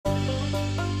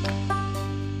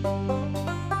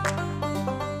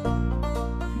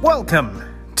Welcome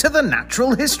to the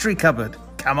Natural History Cupboard.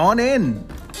 Come on in.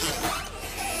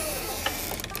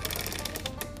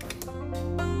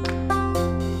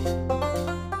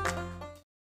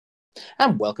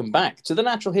 And welcome back to the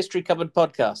Natural History Cupboard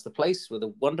podcast, the place where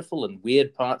the wonderful and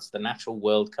weird parts of the natural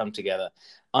world come together.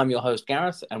 I'm your host,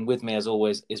 Gareth, and with me, as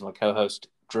always, is my co-host,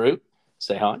 Drew.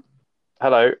 Say hi.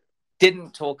 Hello.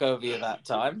 Didn't talk over you that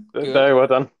time. Good. No, well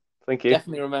done. Thank you.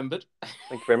 Definitely remembered.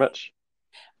 Thank you very much.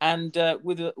 And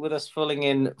with us filling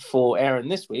in for Aaron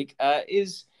this week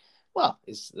is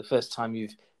the first time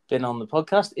you've been on the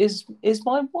podcast, is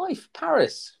my wife,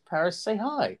 Paris. Paris, say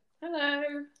hi. Hello.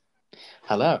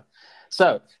 Hello.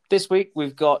 So this week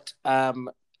we've got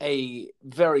a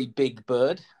very big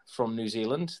bird from New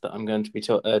Zealand that I'm going to be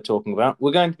talking about.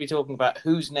 We're going to be talking about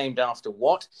who's named after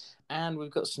what, and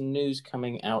we've got some news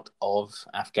coming out of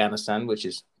Afghanistan, which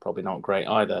is probably not great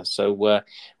either. So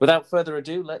without further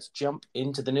ado, let's jump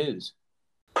into the news.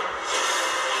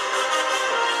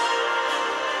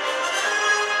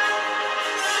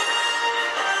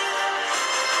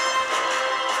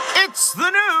 It's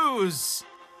the news!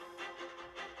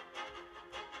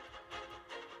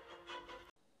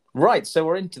 Right, so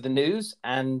we're into the news,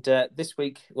 and this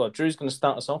week, Drew's going to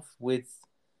start us off with,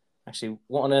 actually,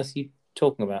 what on earth are you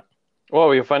talking about?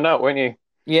 Well, you'll find out, won't you?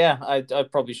 Yeah, I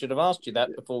probably should have asked you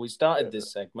that before we started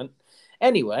this segment.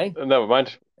 Anyway. Never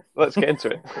mind. Let's get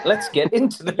into it. Let's get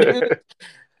into the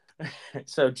news.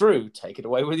 So, Drew, take it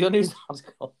away with your news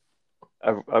article.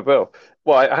 I will.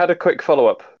 Well, I had a quick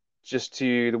follow-up just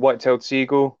to the white-tailed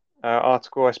seagull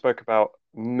article I spoke about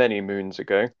many moons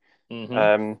ago.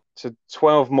 Mm-hmm. So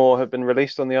 12 more have been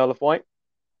released on the Isle of Wight.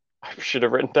 I should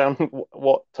have written down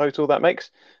what total that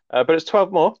makes, but it's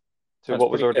 12 more to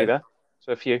what was already there.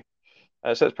 So a few.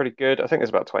 So it's pretty good. I think there's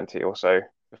about 20 or so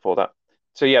before that.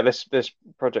 So yeah, this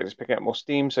project is picking up more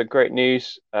steam. So great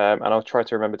news, and I'll try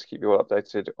to remember to keep you all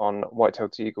updated on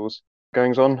white-tailed seagulls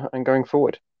goings on and going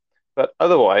forward. But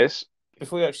otherwise,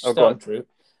 before we actually start, Drew,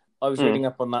 I was reading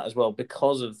up on that as well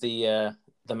because of the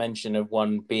mention of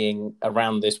one being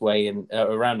around this way in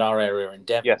around our area in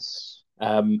Devon. Yes,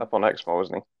 up on Exmoor,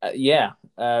 wasn't he?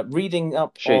 Reading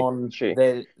up on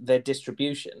their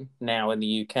distribution now in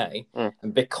the UK,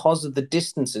 and because of the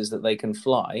distances that they can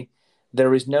fly,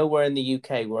 there is nowhere in the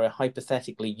UK where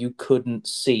hypothetically you couldn't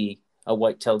see a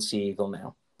white-tailed sea eagle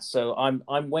now. So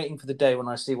I'm waiting for the day when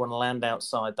I see one land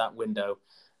outside that window,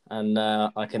 and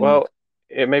I can. Well,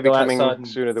 it may be coming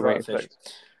sooner than we expect.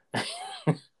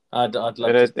 I'd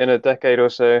love in a decade or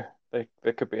so,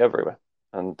 they could be everywhere,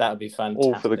 and that would be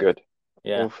fantastic. All for the good.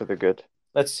 Yeah, all for the good.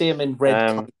 Let's see them in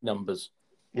red numbers.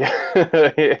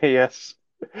 Yeah, yes,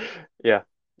 yeah,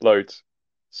 loads.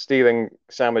 Stealing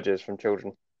sandwiches from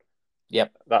children.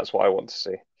 Yep, that's what I want to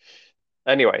see.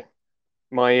 Anyway,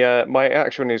 my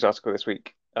actual news article this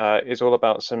week is all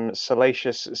about some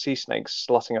salacious sea snakes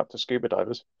slutting up to scuba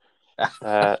divers.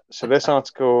 So this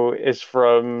article is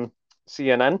from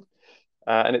CNN.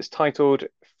 And it's titled,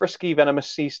 "Frisky Venomous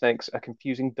Sea Snakes Are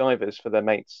Confusing Divers for Their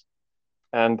Mates."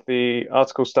 And the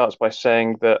article starts by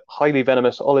saying that highly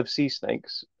venomous olive sea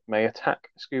snakes may attack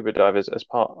scuba divers as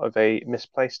part of a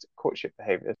misplaced courtship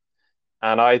behavior.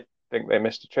 And I think they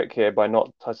missed a trick here by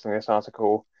not titling this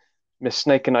article "Miss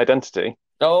Snake and Identity."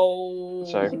 Oh!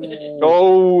 So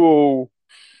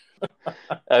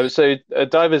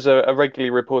divers are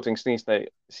regularly reporting sea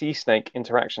snake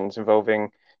interactions involving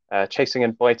chasing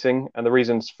and biting, and the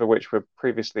reasons for which were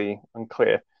previously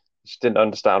unclear. Just didn't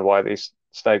understand why these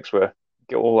snakes were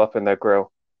get all up in their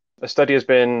grill. A study has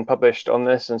been published on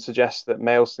this and suggests that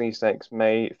male sea snakes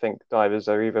may think divers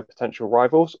are either potential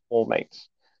rivals or mates,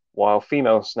 while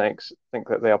female snakes think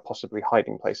that they are possibly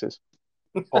hiding places,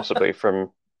 possibly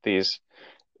from these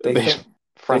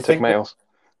frantic males.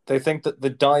 They think that the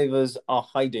divers are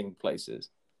hiding places.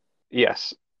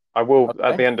 Yes. I will,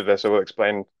 at the end of this, I will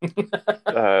explain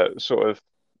sort of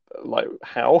like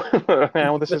how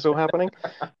this is all happening.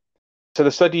 So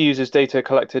the study uses data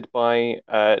collected by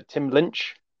Tim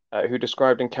Lynch, who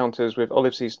described encounters with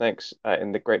olive sea snakes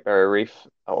in the Great Barrier Reef,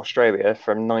 Australia,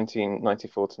 from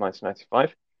 1994 to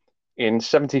 1995. In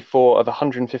 74 of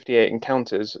 158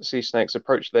 encounters, sea snakes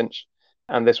approached Lynch,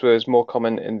 and this was more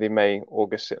common in the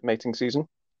May-August mating season.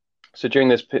 So during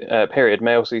this period,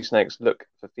 male sea snakes look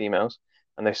for females,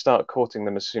 and they start courting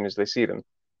them as soon as they see them.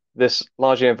 This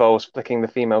largely involves flicking the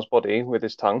female's body with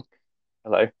his tongue,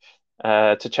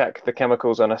 to check the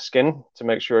chemicals on her skin to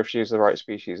make sure if she's the right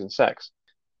species and sex.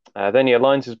 Then he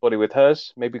aligns his body with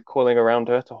hers, maybe coiling around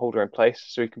her to hold her in place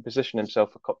so he can position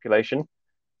himself for copulation.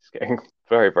 He's getting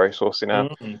very, very saucy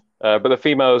now. But the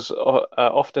females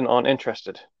often aren't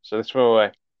interested, so they swim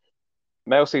away.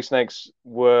 Male sea snakes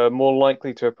were more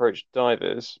likely to approach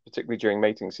divers, particularly during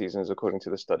mating seasons, according to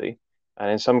the study. And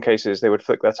in some cases, they would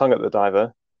flick their tongue at the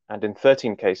diver, and in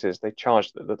 13 cases, they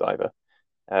charged at the diver.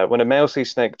 When a male sea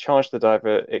snake charged the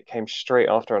diver, it came straight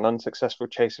after an unsuccessful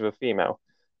chase of a female,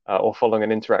 or following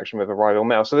an interaction with a rival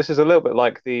male. So this is a little bit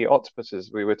like the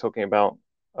octopuses we were talking about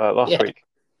last week.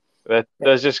 They're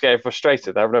just getting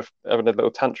frustrated. They're having a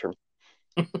little tantrum.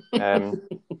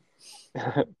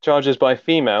 Charges by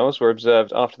females were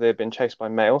observed after they had been chased by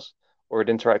males or had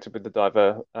interacted with the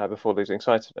diver before losing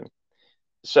sight of him.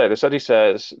 So the study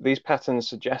says these patterns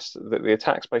suggest that the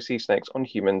attacks by sea snakes on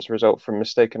humans result from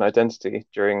mistaken identity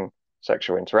during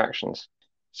sexual interactions.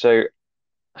 So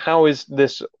how is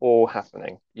this all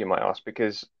happening, you might ask?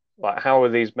 Because how are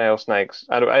these male snakes,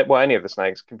 any of the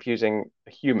snakes, confusing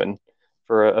a human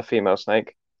for a female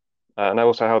snake? And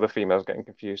also how the females getting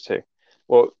confused too.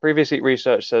 Well, previous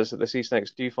research says that the sea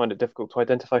snakes do find it difficult to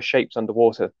identify shapes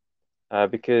underwater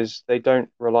because they don't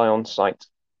rely on sight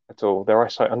at all. Their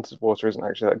eyesight underwater isn't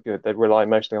actually that good. They rely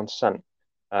mostly on scent.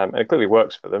 And it clearly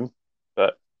works for them,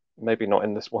 but maybe not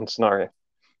in this one scenario.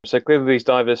 So clearly these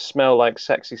divers smell like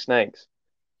sexy snakes.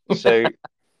 So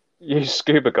you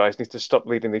scuba guys need to stop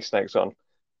leading these snakes on.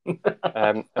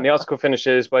 And the article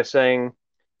finishes by saying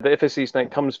that if a sea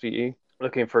snake comes for you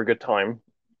looking for a good time,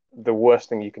 the worst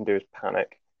thing you can do is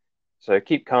panic. So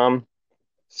keep calm.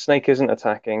 Snake isn't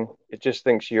attacking. It just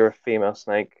thinks you're a female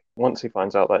snake. Once he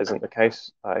finds out that isn't the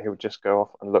case, he'll just go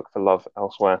off and look for love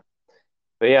elsewhere.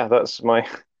 But yeah, that's my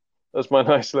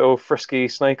nice little frisky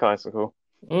snake article.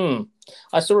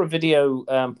 I saw a video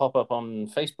pop up on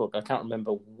Facebook. I can't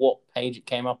remember what page it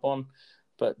came up on,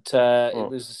 but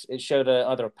it showed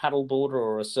either a paddleboarder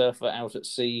or a surfer out at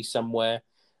sea somewhere.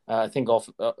 I think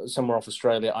somewhere off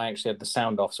Australia. I actually had the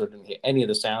sound off, so I didn't hear any of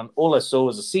the sound. All I saw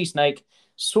was a sea snake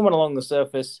swimming along the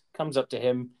surface, comes up to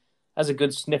him, has a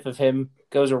good sniff of him,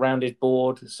 goes around his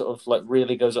board, sort of like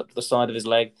really goes up to the side of his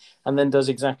leg, and then does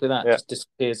exactly that, just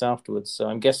disappears afterwards. So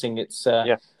I'm guessing it's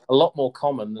a lot more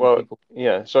common than people.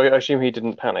 Yeah, so I assume he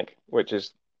didn't panic, which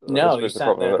is no, he the sat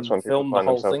problem. there That's when and people filmed the find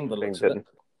whole themselves thing. being bitten.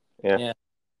 Yeah.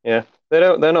 Yeah.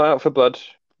 They're not out for blood.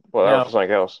 Well, they're out for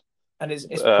something else. And it's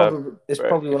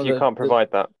probably one of you can't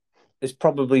provide that. It's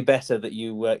probably better that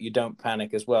you don't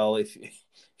panic as well. If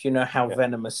you know how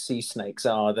venomous sea snakes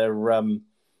are, they're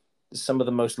some of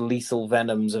the most lethal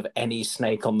venoms of any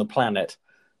snake on the planet.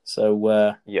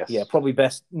 So probably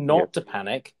best not to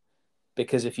panic,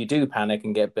 because if you do panic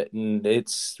and get bitten,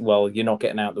 you're not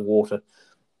getting out the water.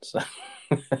 So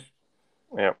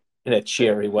in a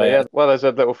cheery way. Yeah. Well, there's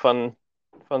a little fun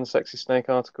sexy snake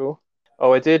article.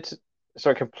 Oh, I did.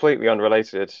 So completely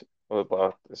unrelated.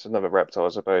 Well, it's another reptile, I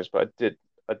suppose, but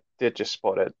I did just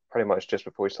spot it pretty much just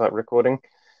before we started recording.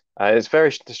 It's very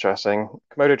distressing.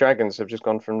 Komodo dragons have just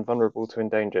gone from vulnerable to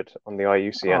endangered on the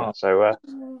IUCN. So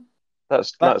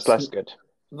that's less good.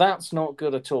 That's not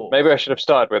good at all. Maybe I should have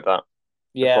started with that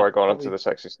before I got onto the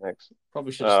sexy snakes.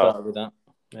 Probably should have started with that.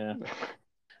 Yeah.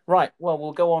 Right. Well,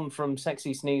 we'll go on from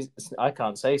sexy I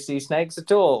can't say sea snakes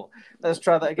at all. Let's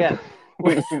try that again.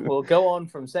 We'll go on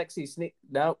from sexy snake.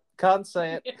 No, can't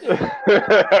say it.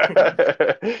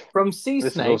 From sea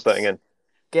snakes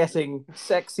getting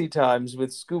sexy times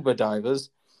with scuba divers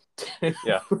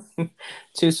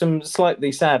to some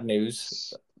slightly sad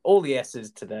news. All the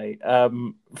S's today.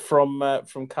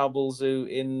 From Kabul Zoo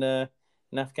in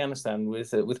Afghanistan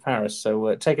with Paris.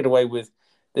 So take it away with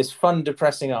this fun,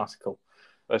 depressing article.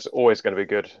 That's always going to be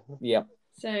good. Yeah.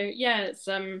 So it's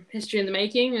history in the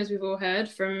making, as we've all heard,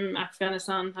 from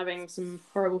Afghanistan having some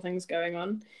horrible things going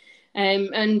on.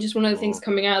 And just one of the things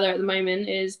coming out there at the moment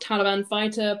is Taliban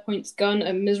fighter points gun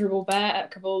at miserable bear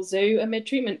at Kabul Zoo amid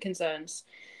treatment concerns.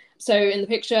 So in the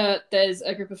picture, there's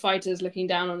a group of fighters looking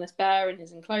down on this bear in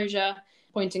his enclosure,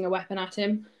 pointing a weapon at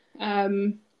him.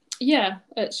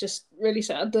 It's just really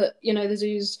sad that, the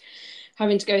zoo's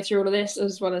having to go through all of this,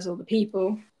 as well as all the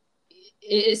people.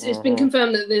 It's been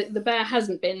confirmed that the bear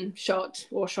hasn't been shot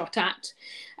or shot at.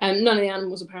 None of the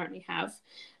animals apparently have.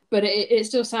 But it's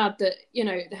still sad that,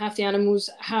 half the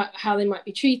animals, how they might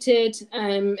be treated,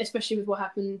 especially with what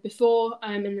happened before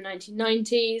in the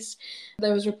 1990s.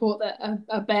 There was a report that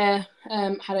a bear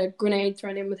had a grenade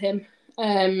thrown in with him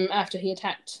after he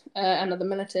attacked another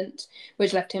militant,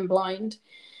 which left him blind.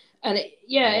 And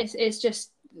it's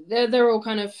just, they're all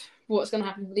kind of what's going to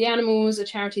happen with the animals. The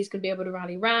charities can be able to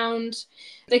rally round.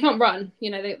 They can't run,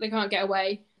 they can't get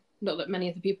away. Not that many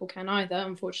of the people can either,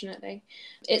 unfortunately.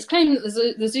 It's claimed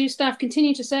that the zoo staff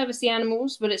continue to service the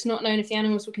animals, but it's not known if the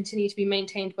animals will continue to be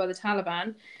maintained by the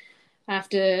Taliban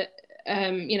after,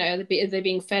 are they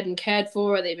being fed and cared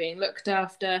for? Are they being looked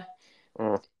after?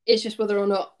 It's just whether or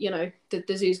not,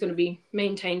 the zoo is going to be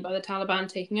maintained by the Taliban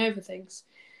taking over things.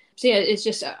 So yeah, it's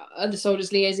just, are the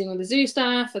soldiers liaising with the zoo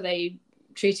staff? Are they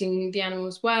treating the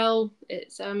animals well?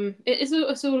 It's all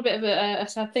a bit of a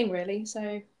sad thing, really.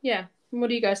 So yeah, what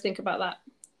do you guys think about that?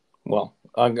 Well,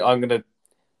 I'm going to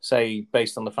say,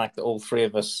 based on the fact that all three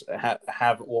of us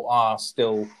have or are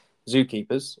still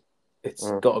zookeepers, it's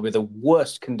got to be the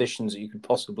worst conditions that you could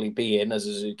possibly be in as a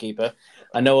zookeeper.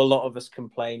 I know a lot of us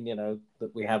complain,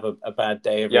 that we have a bad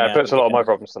day every now it puts a lot of my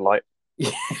problems to light.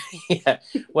 Yeah,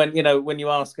 when you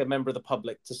ask a member of the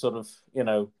public to sort of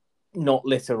not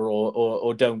litter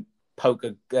or don't poke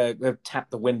tap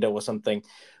the window or something.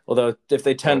 Although if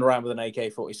they turned around with an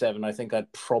AK-47, I think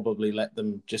I'd probably let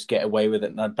them just get away with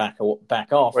it and I'd back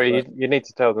off. Well, you need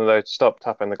to tell them though to stop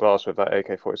tapping the glass with that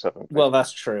AK-47. Well,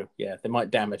 that's true. Yeah, they might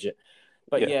damage it.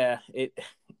 But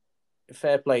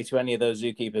fair play to any of those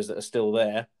zookeepers that are still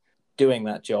there doing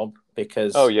that job,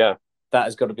 because that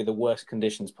has got to be the worst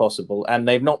conditions possible. And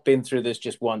they've not been through this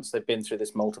just once. They've been through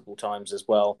this multiple times as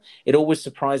well. It always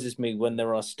surprises me when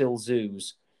there are still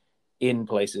zoos in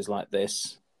places like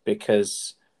this,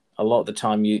 because a lot of the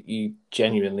time you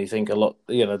genuinely think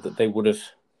that they would have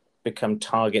become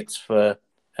targets for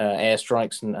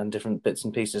airstrikes and different bits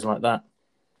and pieces like that.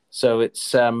 So it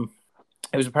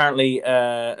was apparently,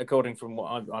 according from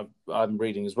what I'm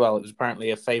reading as well, it was apparently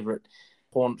a favourite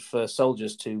haunt for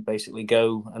soldiers to basically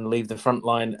go and leave the front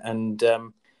line and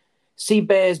see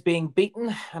bears being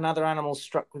beaten and other animals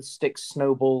struck with sticks,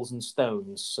 snowballs and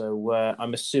stones. So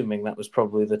I'm assuming that was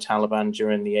probably the Taliban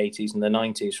during the 80s and the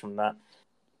 90s from that.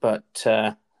 But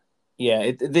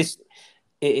it's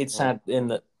sad in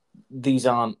that these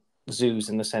aren't zoos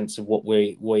in the sense of what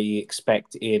we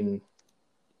expect in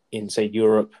say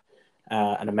Europe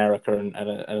and America and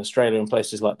Australia and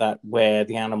places like that, where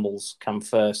the animals come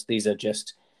first. These are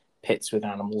just pits with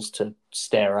animals to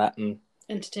stare at and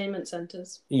entertainment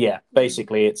centres. Yeah,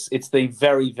 basically, it's the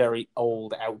very, very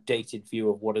old, outdated view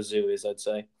of what a zoo is, I'd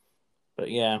say. But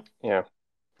yeah,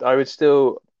 I would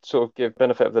still sort of give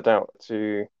benefit of the doubt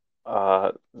to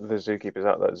the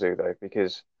zookeepers at that zoo though,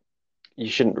 because you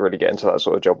shouldn't really get into that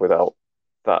sort of job without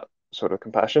that sort of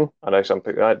compassion. I know some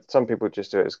people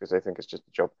just do it because they think it's just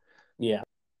a job. Yeah.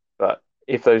 But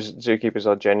if those zookeepers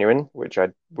are genuine, which I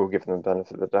will give them the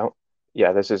benefit of the doubt,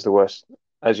 this is the worst,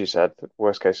 as you said, the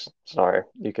worst case scenario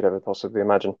you could ever possibly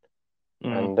imagine.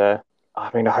 And I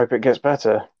hope it gets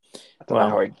better. I don't know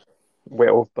how it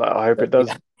will, but I hope it does.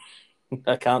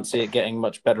 I can't see it getting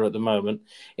much better at the moment.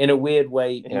 In a weird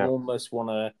way, you almost want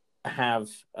to have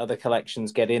other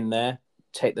collections get in there,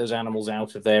 take those animals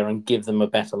out of there and give them a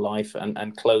better life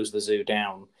and close the zoo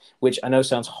down, which I know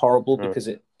sounds horrible because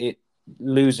it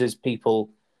loses people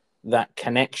that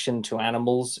connection to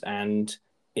animals, and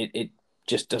it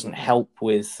just doesn't help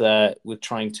with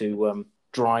trying to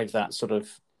drive that sort of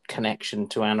connection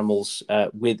to animals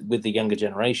with the younger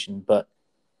generation. But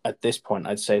at this point,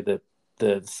 I'd say that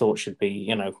the thought should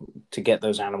be, to get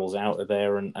those animals out of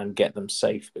there and get them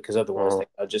safe, because otherwise they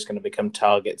are just going to become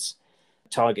target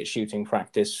shooting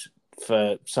practice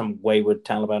for some wayward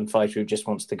Taliban fighter who just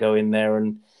wants to go in there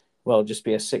and, just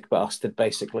be a sick bastard,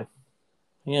 basically.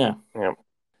 Yeah.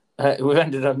 We've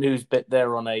ended our news bit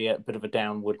there on a bit of a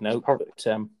downward note.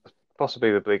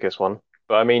 Possibly the biggest one.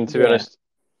 But to be honest,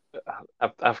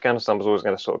 Afghanistan was always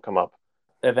going to sort of come up.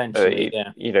 Eventually,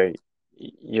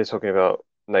 You're talking about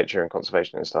nature and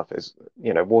conservation and stuff. Is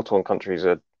war-torn countries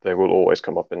they will always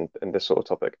come up in this sort of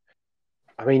topic.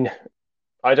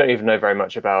 I don't even know very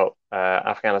much about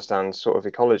Afghanistan's sort of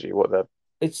ecology.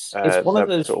 It's one of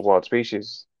those sort of wild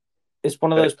species. It's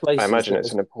one of those places. I imagine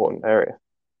it's an important area.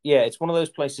 Yeah, it's one of those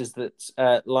places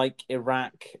that, like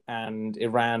Iraq and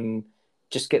Iran,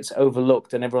 just gets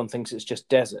overlooked and everyone thinks it's just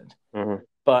desert. Mm-hmm.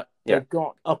 But they've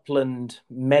got upland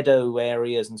meadow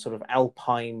areas and sort of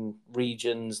alpine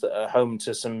regions that are home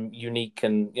to some unique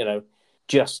and,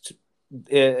 just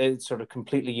sort of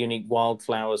completely unique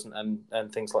wildflowers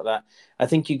and things like that. I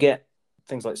think you get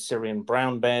things like Syrian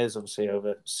brown bears, obviously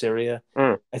over Syria.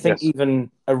 I think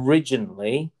even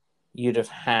originally you'd have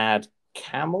had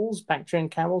Bactrian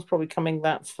camels probably coming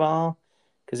that far,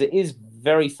 because it is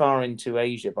very far into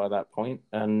Asia by that point.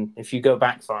 And if you go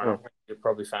back far enough, you've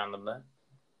probably found them there.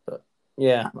 But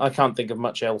yeah, I can't think of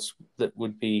much else that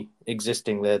would be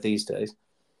existing there these days.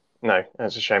 No,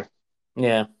 that's a shame.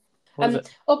 Yeah.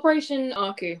 Operation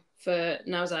Aku for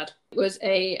Nowzad was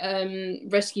a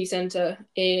rescue centre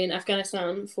in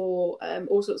Afghanistan for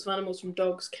all sorts of animals, from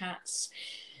dogs, cats,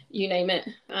 you name it.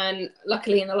 And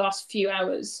luckily in the last few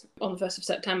hours on the 1st of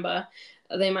September,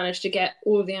 they managed to get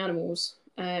all of the animals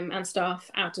and staff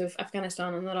out of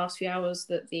Afghanistan in the last few hours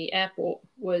that the airport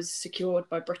was secured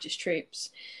by British troops.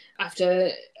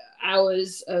 After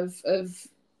hours of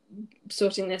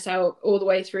sorting this out all the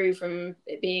way through from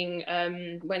it being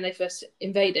when they first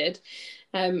invaded,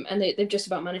 and they've just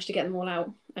about managed to get them all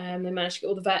out. They managed to get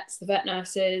all the vets, the vet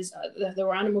nurses, there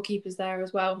were animal keepers there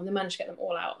as well, and they managed to get them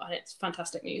all out, and it's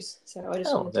fantastic news. So I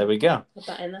just wanted there we go. Put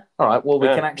that in there. All right, well, we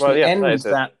can actually end that.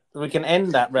 that. We can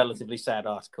end that relatively sad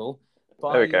article.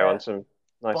 There we go, on some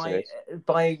nice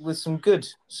news. With some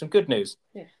good news.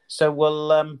 Yeah. So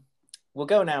we'll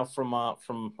go now from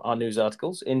our news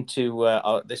articles into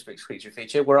this week's creature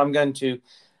feature, where I'm going to,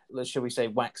 shall we say,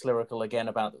 wax lyrical again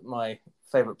about my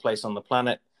favourite place on the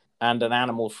planet and an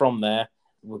animal from there.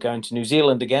 We're going to New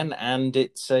Zealand again, and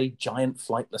it's a giant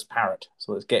flightless parrot.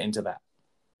 So let's get into that.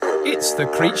 It's the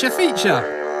creature feature.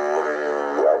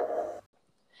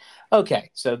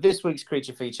 Okay, so this week's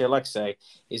creature feature, like I say,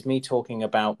 is me talking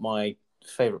about my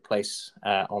favourite place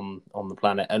on the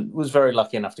planet, and was very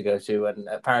lucky enough to go to. And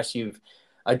Paris,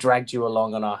 I dragged you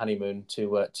along on our honeymoon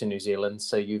to New Zealand,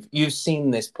 so you've seen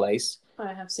this place.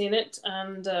 I have seen it,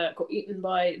 and got eaten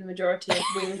by the majority of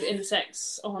winged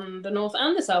insects on the North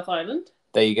and the South Island.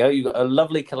 There you go. You've got a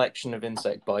lovely collection of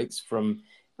insect bites from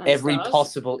every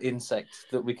possible insect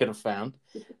that we could have found.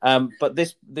 But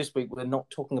this week, we're not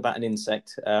talking about an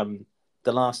insect. The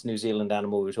last New Zealand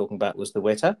animal we were talking about was the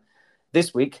weta.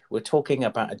 This week, we're talking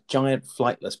about a giant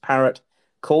flightless parrot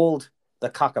called the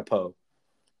kakapo.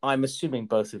 I'm assuming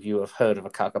both of you have heard of a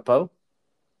kakapo.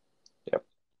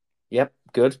 Yep,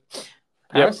 good.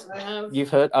 Paris, you've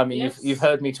heard. I mean, yes. you've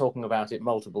heard me talking about it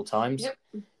multiple times. Yep.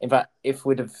 In fact, if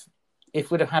we'd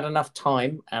have had enough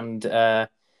time and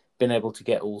been able to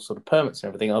get all sort of permits and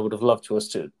everything, I would have loved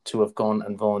to have gone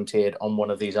and volunteered on one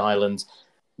of these islands,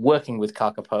 working with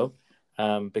kakapo,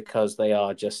 because they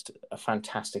are just a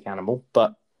fantastic animal.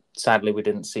 But sadly, we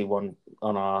didn't see one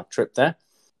on our trip there.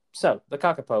 So the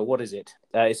kakapo, what is it?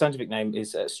 Its scientific name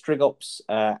is Strigops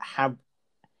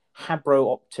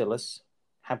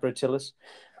habrotilus.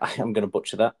 I'm going to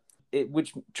butcher that.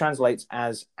 Which translates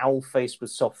as owl face with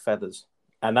soft feathers.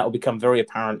 And that will become very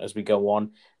apparent as we go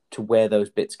on to where those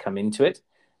bits come into it,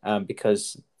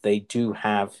 because they do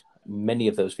have many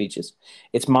of those features.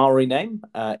 Its Maori name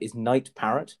is night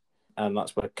parrot, and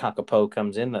that's where kakapo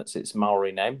comes in. That's its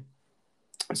Maori name.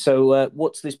 So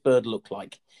what's this bird look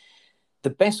like? The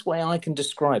best way I can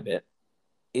describe it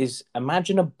is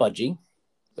imagine a budgie,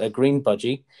 a green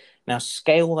budgie. Now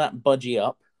scale that budgie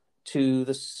up to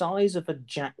the size of a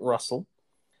Jack Russell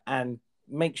and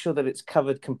make sure that it's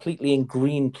covered completely in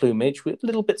green plumage with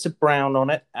little bits of brown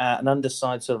on it, an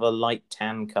underside sort of a light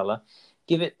tan color.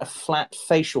 Give it a flat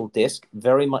facial disc,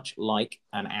 very much like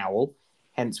an owl,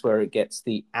 hence where it gets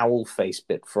the owl face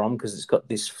bit from, because it's got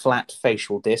this flat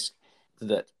facial disc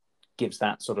that gives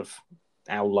that sort of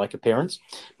owl-like appearance.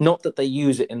 Not that they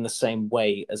use it in the same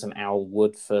way as an owl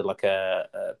would for like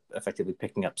effectively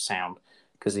picking up sound,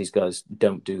 because these guys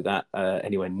don't do that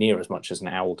anywhere near as much as an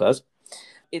owl does.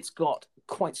 It's got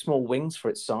quite small wings for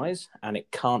its size, and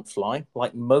it can't fly.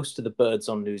 Like most of the birds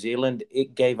on New Zealand,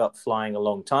 it gave up flying a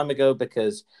long time ago,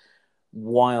 because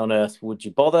why on earth would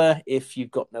you bother if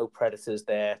you've got no predators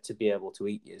there to be able to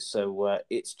eat you? So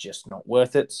it's just not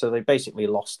worth it. So they basically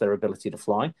lost their ability to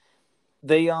fly.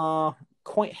 They are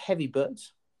quite heavy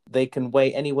birds. They can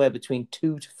weigh anywhere between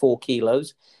 2 to 4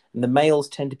 kilos, and the males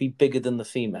tend to be bigger than the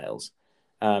females.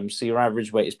 So your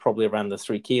average weight is probably around the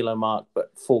 3 kilo mark,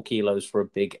 but 4 kilos for a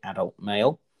big adult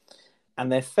male.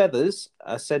 And their feathers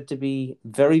are said to be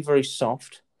very, very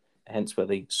soft, hence where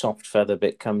the soft feather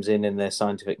bit comes in their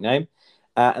scientific name,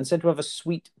 and said to have a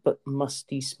sweet but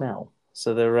musty smell.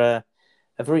 So they're a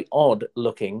very odd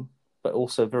looking, but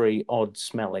also very odd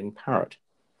smelling parrot.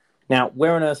 Now,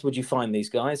 where on earth would you find these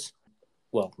guys?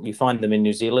 Well, you find them in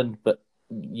New Zealand, but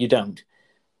you don't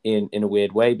in a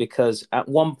weird way, because at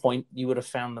one point you would have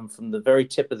found them from the very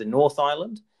tip of the North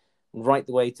Island right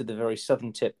the way to the very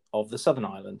southern tip of the Southern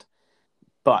Island.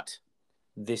 But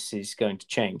this is going to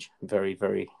change very,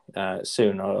 very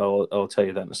soon. I'll tell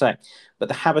you that in a sec. But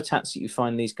the habitats that you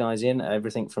find these guys in are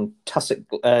everything from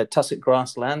tussock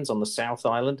grasslands on the South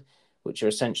Island, which are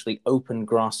essentially open,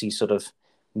 grassy sort of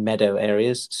meadow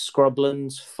areas,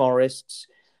 scrublands, forests,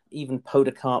 even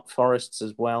podocarp forests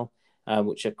as well,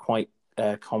 which are quite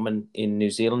common in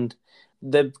New Zealand.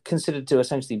 They're considered to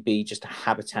essentially be just a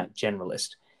habitat generalist.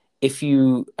 If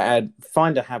you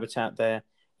find a habitat there,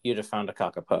 you'd have found a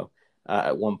kakapo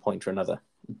at one point or another.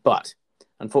 But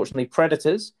unfortunately,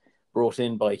 predators brought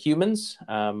in by humans,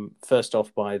 first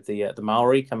off by the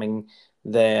Maori coming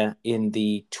there in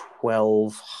the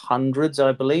 1200s,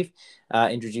 I believe,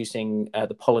 introducing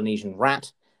the Polynesian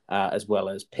rat as well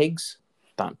as pigs.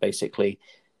 That basically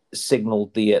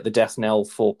signaled the death knell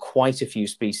for quite a few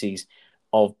species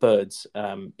of birds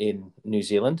in New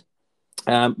Zealand.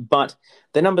 But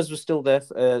the numbers were still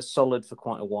there solid for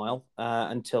quite a while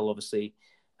until obviously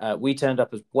we turned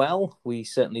up as well. We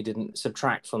certainly didn't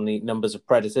subtract from the numbers of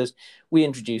predators. We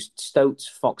introduced stoats,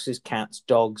 foxes, cats,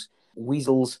 dogs,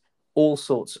 weasels, all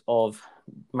sorts of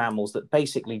mammals that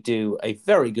basically do a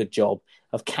very good job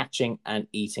of catching and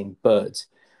eating birds.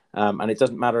 And it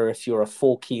doesn't matter if you're a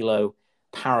 4-kilo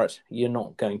parrot, you're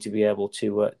not going to be able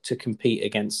to compete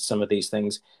against some of these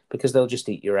things because they'll just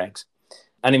eat your eggs.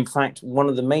 And in fact, one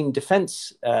of the main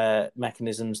defense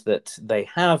mechanisms that they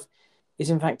have is,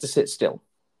 in fact, to sit still,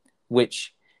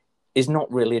 which is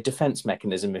not really a defense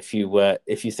mechanism if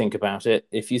you think about it.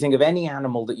 If you think of any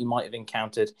animal that you might have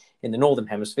encountered in the Northern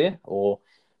Hemisphere or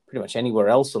pretty much anywhere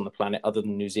else on the planet other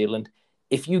than New Zealand,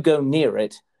 if you go near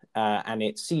it and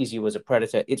it sees you as a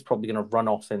predator, it's probably going to run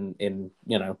off in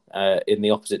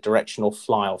the opposite direction or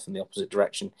fly off in the opposite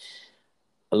direction.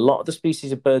 A lot of the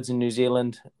species of birds in New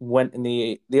Zealand went in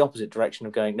the opposite direction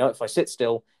of going, no, if I sit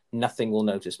still, nothing will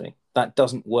notice me. That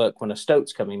doesn't work when a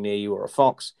stoat's coming near you or a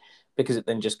fox, because it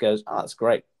then just goes, oh, that's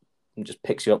great, and just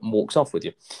picks you up and walks off with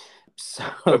you. So,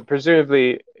 but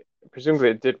presumably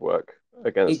it did work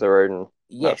against their own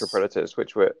natural predators,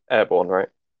 which were airborne, right?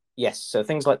 Yes. So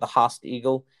things like the Haast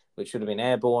eagle, which should have been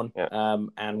airborne, yeah.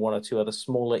 And one or two other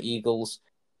smaller eagles.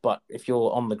 But if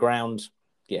you're on the ground,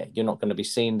 you're not going to be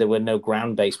seen. There were no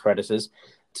ground-based predators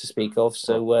to speak of,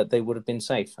 so they would have been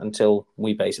safe until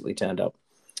we basically turned up.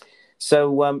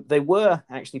 So they were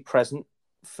actually present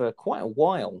for quite a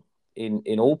while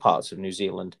in all parts of New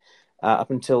Zealand,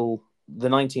 up until the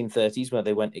 1930s, where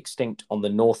they went extinct on the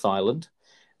North Island,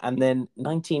 and then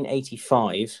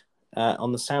 1985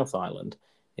 on the South Island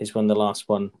is when the last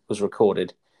one was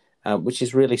recorded, which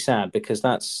is really sad because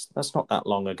that's not that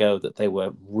long ago that they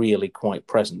were really quite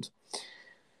present.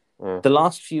 The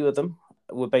last few of them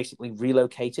were basically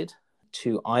relocated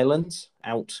to islands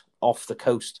out off the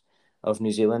coast of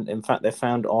New Zealand. In fact, they're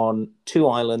found on 2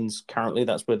 islands currently.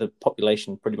 That's where the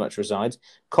population pretty much resides.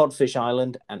 Codfish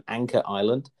Island and Anchor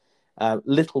Island.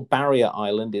 Little Barrier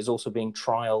Island is also being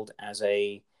trialled as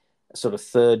a sort of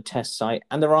third test site.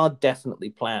 And there are definitely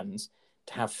plans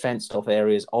to have fenced off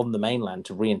areas on the mainland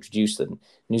to reintroduce them.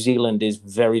 New Zealand is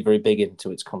very, very big into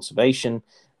its conservation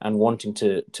and wanting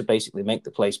to basically make the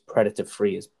place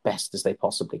predator-free as best as they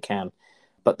possibly can.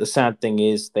 But the sad thing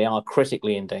is they are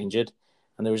critically endangered,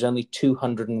 and there is only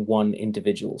 201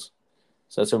 individuals.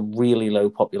 So it's a really low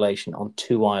population on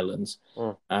 2 islands.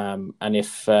 And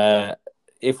if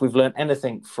we've learned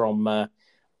anything from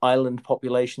island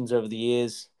populations over the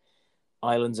years,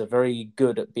 islands are very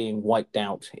good at being wiped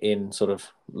out in sort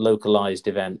of localized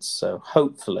events. So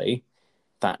hopefully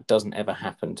that doesn't ever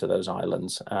happen to those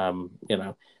islands.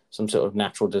 Some sort of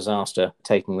natural disaster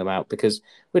taking them out, because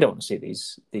we don't want to see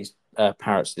these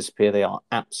parrots disappear. They are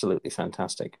absolutely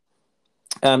fantastic.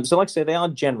 So like I say, they are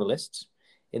generalists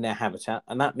in their habitat,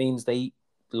 and that means they eat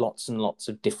lots and lots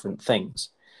of different things.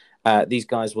 These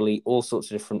guys will eat all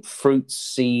sorts of different fruits,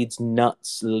 seeds,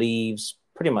 nuts, leaves,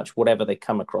 pretty much whatever they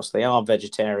come across. They are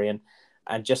vegetarian,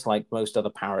 and just like most other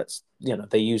parrots,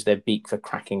 they use their beak for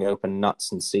cracking open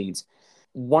nuts and seeds.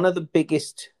 One of the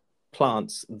biggest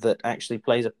plants that actually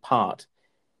plays a part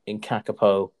in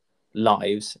kakapo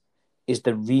lives is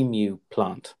the Remu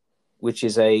plant, which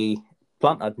is a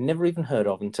plant I'd never even heard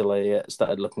of until I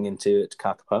started looking into it,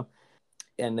 kakapo.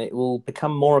 And it will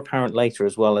become more apparent later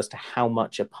as well as to how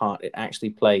much a part it actually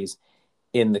plays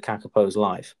in the kakapo's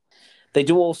life. They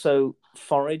do also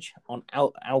forage on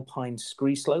alpine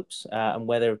scree slopes, and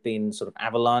where there have been sort of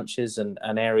avalanches and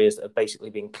areas that have basically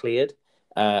been cleared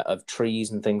of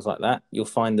trees and things like that. You'll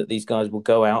find that these guys will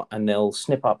go out and they'll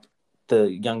snip up the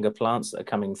younger plants that are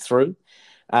coming through.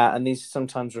 And these are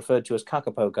sometimes referred to as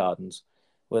kakapo gardens,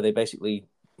 where they basically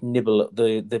nibble at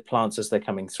the plants as they're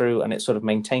coming through, and it sort of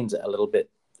maintains it a little bit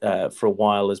for a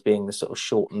while as being this sort of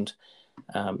shortened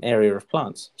area of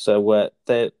plants. So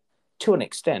they're, to an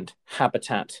extent,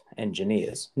 habitat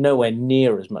engineers. Nowhere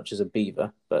near as much as a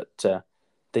beaver, but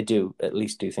they do at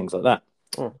least do things like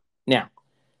that. Now,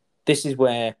 this is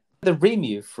where the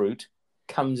Remu fruit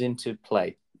comes into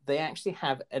play. They actually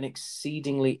have an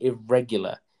exceedingly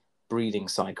irregular breeding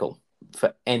cycle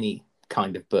for any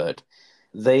kind of bird.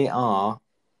 They are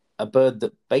a bird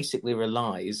that basically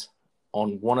relies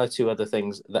on one or two other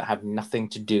things that have nothing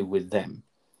to do with them.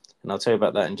 And I'll tell you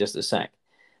about that in just a sec,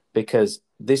 because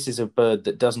this is a bird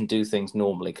that doesn't do things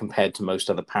normally compared to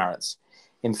most other parrots.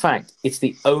 In fact, it's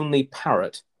the only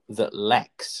parrot that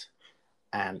leks.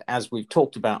 And as we've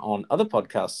talked about on other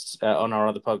podcasts,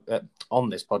 on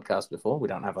this podcast before, we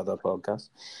don't have other podcasts,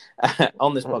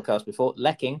 on this podcast before,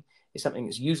 lekking is something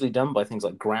that's usually done by things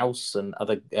like grouse and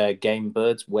other game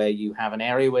birds, where you have an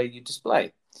area where you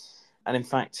display. And in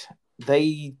fact,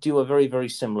 they do a very, very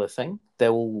similar thing. They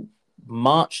will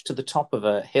march to the top of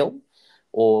a hill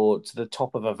or to the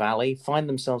top of a valley, find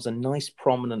themselves a nice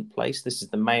prominent place. This is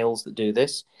the males that do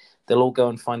this. They'll all go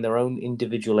and find their own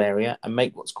individual area and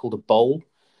make what's called a bowl,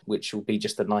 which will be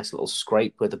just a nice little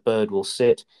scrape where the bird will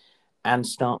sit and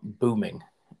start booming.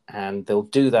 And they'll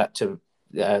do that to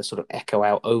sort of echo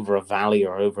out over a valley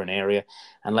or over an area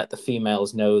and let the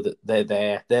females know that they're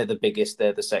there, they're the biggest,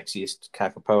 they're the sexiest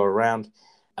kakapo around,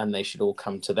 and they should all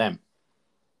come to them.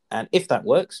 And if that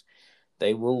works,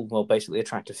 they will, well, basically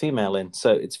attract a female in.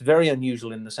 So it's very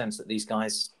unusual in the sense that these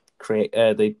guys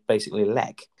they basically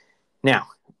lek. Now,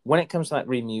 when it comes to that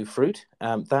remu fruit,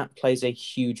 that plays a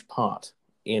huge part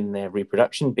in their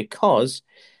reproduction, because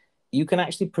you can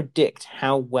actually predict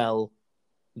how well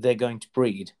they're going to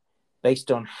breed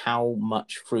based on how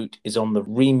much fruit is on the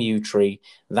remu tree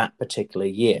that particular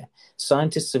year.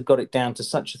 Scientists have got it down to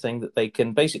such a thing that they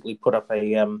can basically put up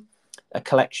a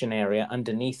collection area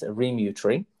underneath a remu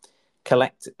tree,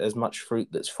 collect as much fruit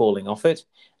that's falling off it,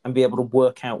 and be able to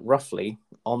work out roughly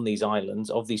on these islands,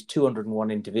 of these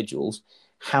 201 individuals,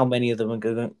 how many of them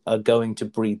are going to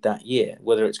breed that year,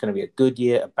 whether it's going to be a good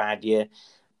year, a bad year.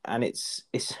 And it's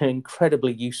an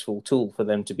incredibly useful tool for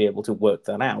them to be able to work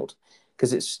that out,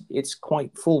 because it's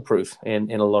quite foolproof in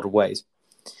a lot of ways.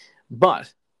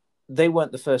 But they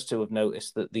weren't the first to have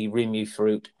noticed that the remu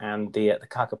fruit and the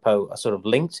kakapo are sort of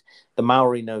linked. The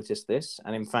Maori noticed this,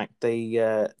 and in fact,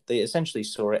 they essentially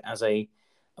saw it as a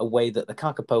way that the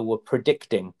kakapo were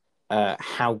predicting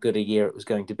how good a year it was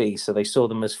going to be. So they saw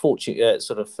them as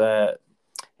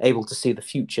able to see the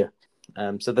future.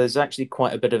 So there's actually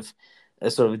quite a bit of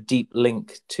a sort of a deep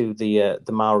link to the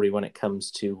Maori when it comes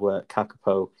to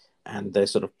kakapo and their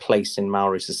sort of place in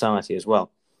Maori society as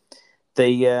well.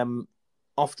 They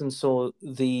often saw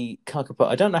the kakapo.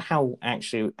 I don't know how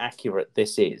actually accurate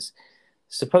this is.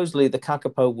 Supposedly, the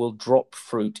kakapo will drop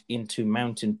fruit into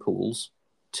mountain pools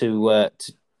to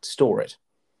store it.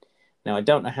 Now, I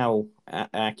don't know how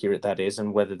accurate that is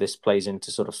and whether this plays into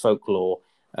sort of folklore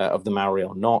of the Maori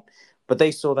or not, but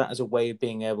they saw that as a way of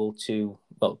being able to,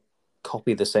 well,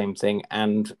 copy the same thing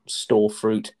and store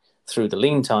fruit through the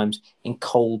lean times in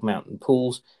cold mountain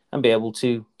pools and be able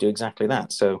to do exactly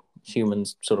that. So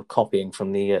humans sort of copying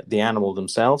from the animal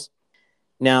themselves.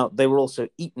 Now, they were also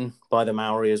eaten by the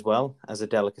Maori as well as a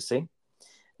delicacy,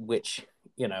 which,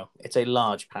 it's a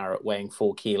large parrot weighing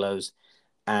 4 kilos,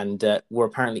 and were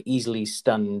apparently easily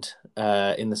stunned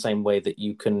in the same way that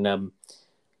you can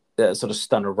sort of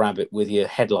stun a rabbit with your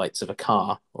headlights of a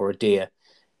car or a deer.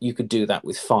 You could do that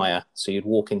with fire. So you'd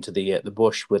walk into the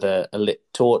bush with a lit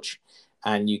torch,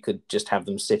 and you could just have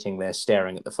them sitting there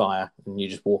staring at the fire, and you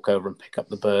just walk over and pick up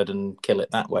the bird and kill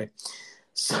it that way.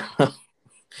 So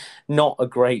not a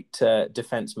great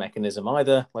defense mechanism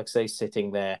either, like say,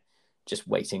 sitting there just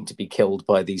waiting to be killed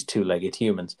by these two-legged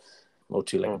humans or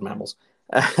two-legged mammals.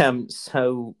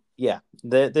 So yeah,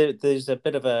 there's a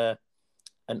bit of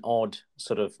an odd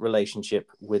sort of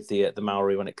relationship with the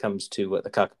Maori when it comes to the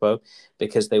kakapo,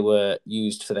 because they were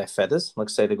used for their feathers. Like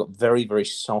I say, they've got very, very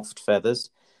soft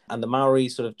feathers. And the Maori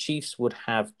sort of chiefs would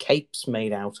have capes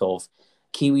made out of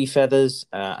kiwi feathers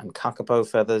and kakapo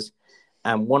feathers.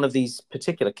 And one of these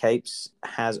particular capes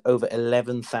has over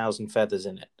 11,000 feathers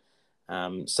in it.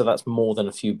 So that's more than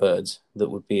a few birds that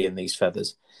would be in these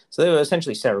feathers. So they were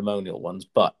essentially ceremonial ones,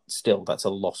 but still, that's a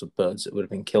lot of birds that would have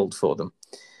been killed for them.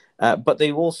 But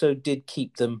they also did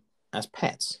keep them as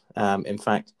pets. In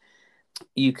fact,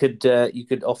 you could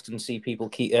often see people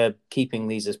keeping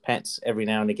these as pets every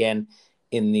now and again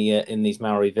in these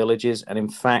Maori villages. And in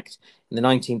fact, in the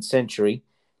 19th century,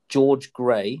 George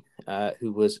Grey,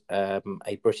 who was a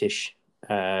British,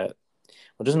 well,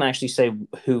 doesn't actually say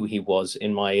who he was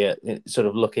in my sort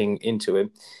of looking into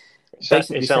him.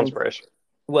 He sounds British.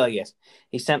 Well, yes.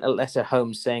 He sent a letter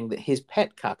home saying that his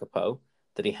pet kakapo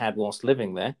that he had whilst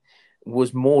living there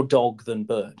was more dog than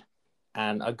bird.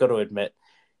 And I've got to admit,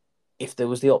 if there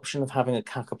was the option of having a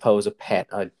kakapo as a pet,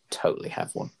 I'd totally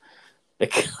have one,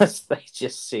 because they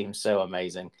just seem so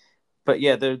amazing. But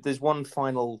yeah, there's one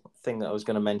final thing that I was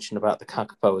going to mention about the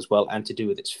kakapo as well, and to do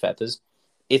with its feathers.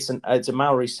 It's a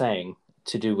Maori saying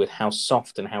to do with how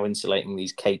soft and how insulating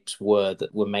these capes were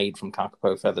that were made from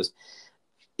kakapo feathers,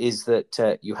 is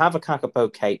that you have a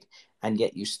kakapo cape and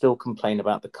yet you still complain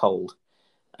about the cold.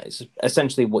 it's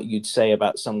essentially what you'd say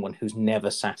about someone who's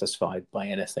never satisfied by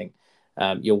anything.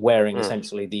 You're wearing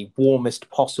essentially the warmest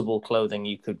possible clothing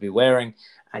you could be wearing,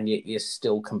 and yet you're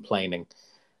still complaining.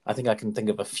 I think I can think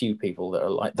of a few people that are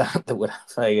like that would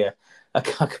have a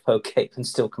kakapo cape and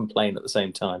still complain at the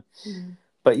same time.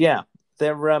 But yeah,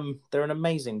 they're an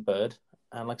amazing bird,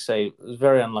 and like I say, it was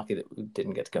very unlucky that we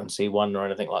didn't get to go and see one or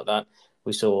anything like that.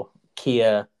 We saw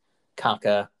kia,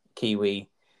 kaka, kiwi,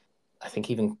 I think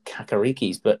even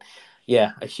kakarikis, but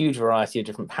yeah, a huge variety of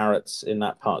different parrots in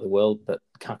that part of the world. But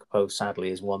kakapo, sadly,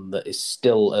 is one that is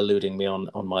still eluding me on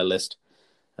my list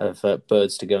of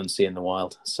birds to go and see in the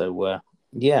wild. So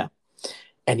yeah,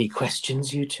 any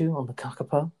questions, you two, on the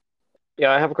kakapo?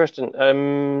 Yeah, I have a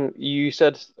question. You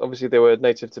said obviously they were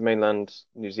native to mainland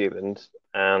New Zealand,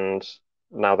 and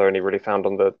now they're only really found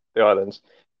on the islands.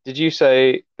 Did you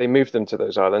say they moved them to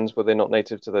those islands? Were they not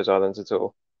native to those islands at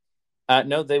all?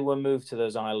 No, they were moved to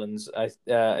those islands.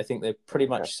 I think they pretty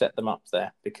much set them up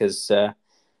there because,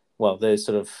 well, they're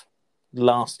sort of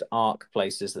last ark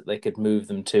places that they could move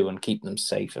them to and keep them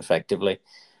safe effectively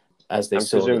as they And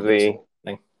saw presumably,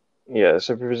 yeah,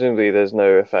 so presumably there's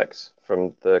no effects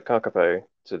from the kakapo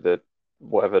to the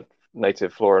whatever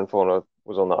native flora and fauna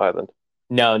was on the island.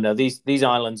 No, these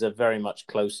islands are very much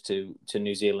close to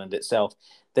New Zealand itself.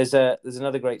 There's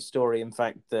another great story, in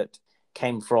fact, that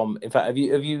came from. In fact,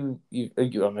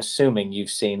 I'm assuming you've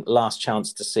seen Last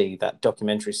Chance to See, that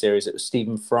documentary series. It was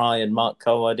Stephen Fry and Mark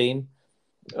Carradine.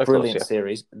 Brilliant Course, yeah.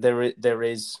 series. There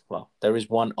is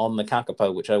one on the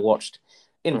kakapo which I watched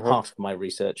in part of my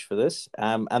research for this,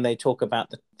 and they talk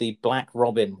about the black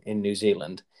robin in New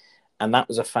Zealand, and that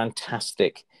was a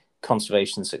fantastic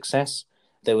conservation success.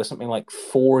 There was something like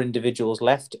 4 individuals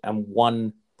left and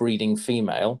 1 breeding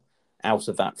female out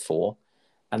of that 4,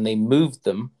 and they moved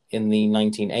them in the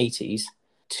 1980s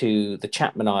to the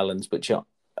Chapman Islands, which are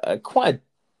quite a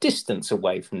distance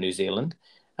away from New Zealand,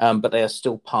 but they are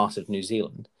still part of New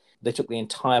Zealand. They took the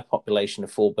entire population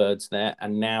of 4 birds there,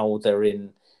 and now they're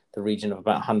in the region of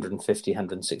about 150,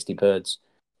 160 birds.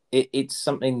 It's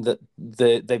something that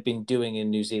they've been doing in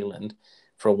New Zealand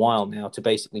for a while now to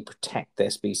basically protect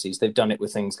their species. They've done it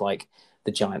with things like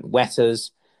the giant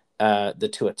wetters, the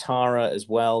tuatara as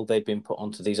well. They've been put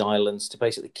onto these islands to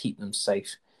basically keep them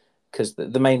safe because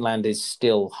the mainland is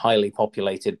still highly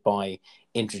populated by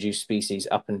introduced species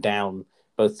up and down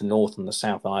both the North and the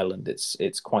South Island.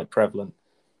 It's quite prevalent.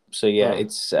 So yeah,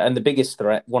 it's and the biggest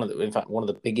threat, one of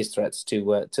the biggest threats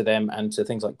to them and to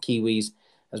things like kiwis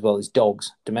as well as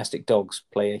dogs. Domestic dogs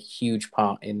play a huge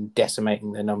part in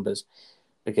decimating their numbers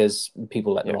because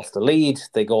people let them off the lead.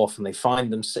 They go off and they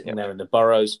find them sitting there in the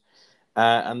burrows,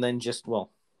 and then just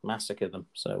massacre them.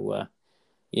 So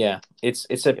yeah,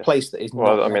 it's a place that is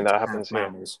not. I mean, that happens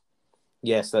here.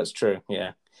 Yes, that's true.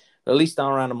 Yeah. At least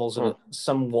our animals are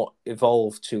somewhat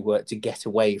evolved to get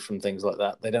away from things like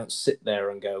that. They don't sit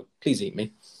there and go, "Please eat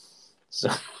me."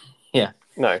 So, yeah,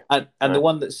 no. And the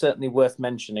one that's certainly worth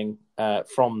mentioning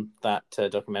from that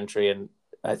documentary, and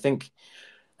I think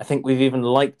we've even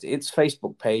liked its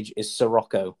Facebook page, is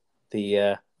Sirocco,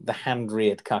 the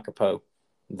hand-reared kakapo,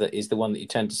 that is the one that you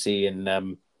tend to see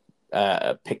in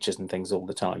pictures and things all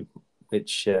the time,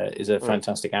 which is a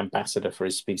fantastic ambassador for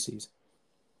his species.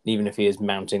 Even if he is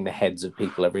mounting the heads of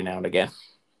people every now and again.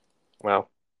 Well,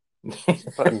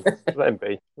 let him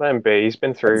be. Let him be. He's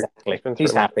been through. Exactly.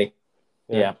 He's happy.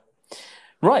 Yeah.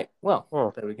 Right.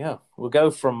 Well, there we go. We'll go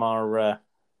from our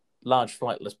large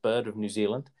flightless bird of New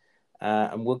Zealand,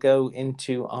 and we'll go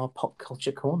into our pop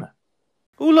culture corner.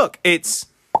 Oh, look, it's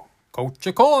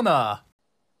Culture Corner.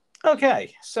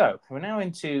 Okay, so we're now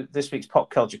into this week's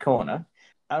pop culture corner,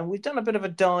 and we've done a bit of a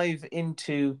dive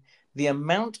into the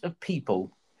amount of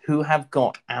people who have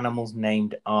got animals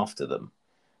named after them.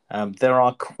 There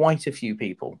are quite a few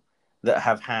people that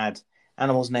have had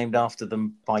animals named after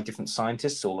them by different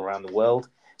scientists all around the world.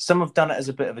 Some have done it as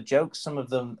a bit of a joke. Some of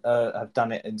them have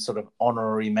done it in sort of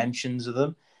honorary mentions of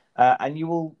them. And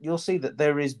you'll see that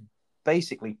there is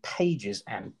basically pages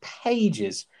and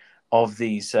pages of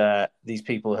these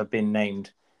people have been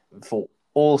named for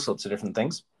all sorts of different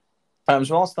things.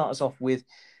 So I'll start us off with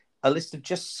a list of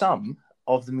just some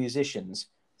of the musicians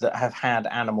that have had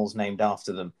animals named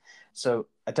after them. So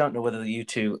I don't know whether you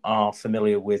two are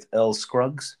familiar with Earl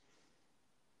Scruggs.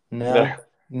 No.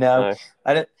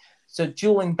 I don't. So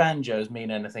dueling banjos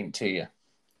mean anything to you?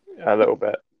 A little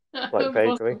bit, like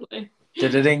vaguely.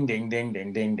 Ding ding ding ding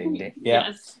ding ding ding. Yeah.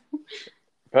 Yes.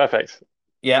 Perfect.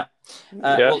 Yeah.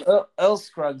 Well, Earl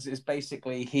Scruggs is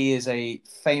basically, he is a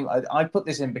famous. I put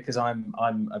this in because I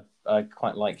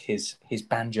quite like his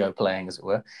banjo playing, as it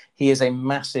were. He is a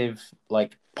massive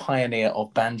pioneer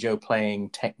of banjo playing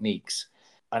techniques.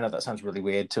 I know that sounds really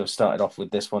weird to have started off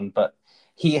with this one, but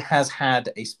he has had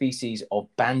a species of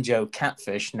banjo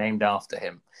catfish named after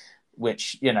him,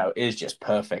 which, is just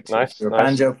perfect. Nice, If you're a nice.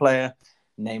 banjo player,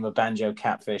 name a banjo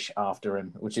catfish after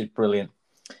him, which is brilliant.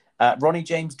 Ronnie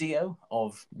James Dio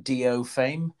of Dio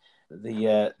fame,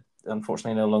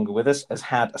 unfortunately no longer with us, has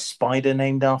had a spider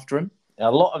named after him. A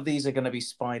lot of these are going to be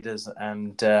spiders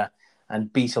and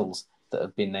beetles that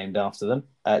have been named after them.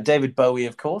 David Bowie,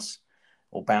 of course,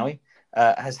 or Bowie,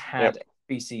 has had a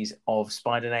species of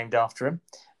spider named after him,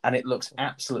 and it looks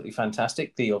absolutely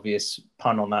fantastic. The obvious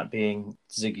pun on that being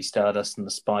Ziggy Stardust and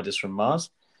the spiders from Mars.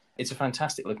 It's a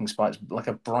fantastic looking spider, like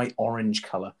a bright orange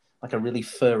colour, like a really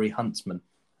furry huntsman.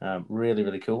 Really,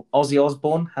 really cool. Ozzy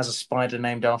Osbourne has a spider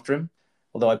named after him,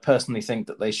 although I personally think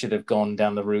that they should have gone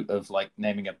down the route of like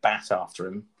naming a bat after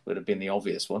him, would have been the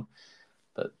obvious one.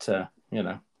 But,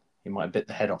 he might have bit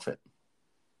the head off it.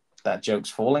 That joke's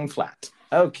falling flat.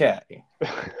 Okay.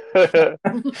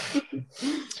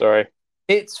 Sorry.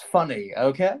 It's funny,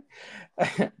 okay?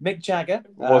 Mick Jagger.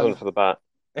 It wasn't for the bat.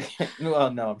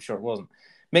 Well, no, I'm sure it wasn't.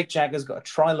 Mick Jagger's got a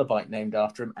trilobite named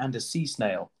after him and a sea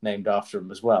snail named after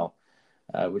him as well,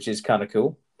 which is kind of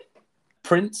cool.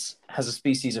 Prince has a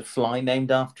species of fly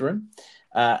named after him,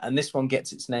 and this one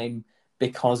gets its name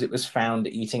because it was found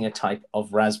eating a type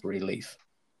of raspberry leaf.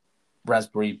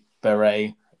 Raspberry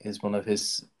Beret is one of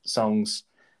his songs.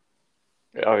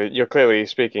 Oh, you're clearly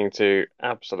speaking to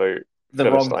absolute the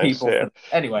wrong people. Here.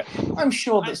 Anyway, I'm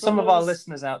sure that some of our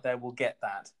listeners out there will get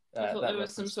that. I thought there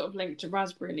was some sort of link to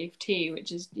raspberry leaf tea,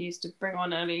 which is used to bring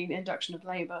on early induction of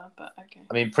labour, but okay.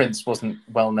 I mean, Prince wasn't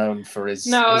well known for his.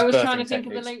 No, his I was birthing trying to think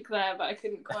techniques. of a link there, but I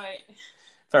couldn't quite.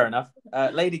 Fair enough.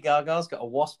 Lady Gaga's got a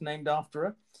wasp named after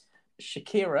her.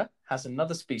 Shakira has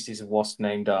another species of wasp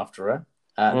named after her.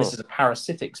 This is a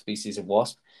parasitic species of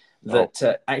wasp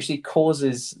that actually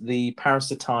causes the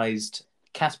parasitized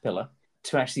caterpillar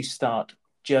to actually start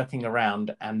jerking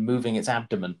around and moving its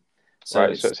abdomen. So,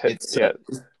 right,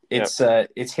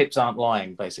 its hips aren't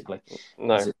lying, basically.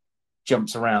 No. As it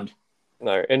jumps around.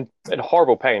 No, in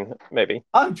horrible pain, maybe.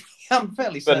 I'm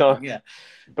fairly certain, yeah.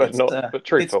 But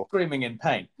truthful. It's screaming in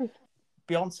pain.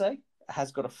 Beyonce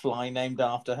has got a fly named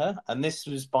after her, and this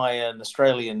was by an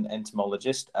Australian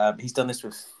entomologist. He's done this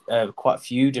with quite a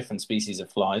few different species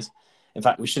of flies. In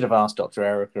fact, we should have asked Dr.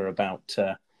 Erica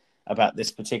about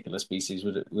this particular species.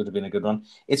 Would have been a good one.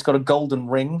 It's got a golden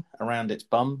ring around its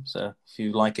bum, so if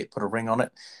you like it, put a ring on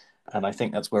it. And I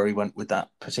think that's where he went with that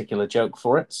particular joke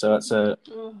for it. So it's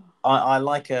I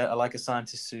like a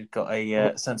scientist who's got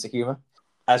a sense of humour,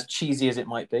 as cheesy as it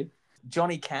might be.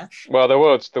 Johnny Cash. Well, the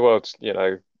world's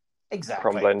exactly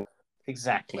crumbling.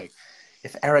 Exactly.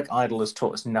 If Eric Idle has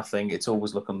taught us nothing, it's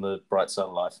always look on the bright side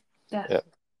of life. Yeah.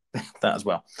 That as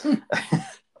well.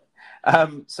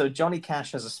 So Johnny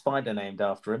Cash has a spider named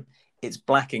after him. It's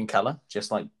black in colour,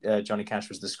 just like Johnny Cash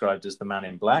was described as the Man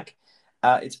in Black.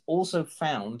 It's also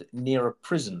found near a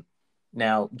prison.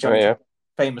 Now, Johnny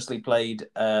famously played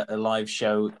a live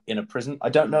show in a prison. I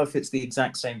don't know if it's the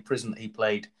exact same prison that he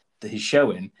played his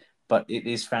show in, but it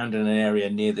is found in an area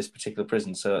near this particular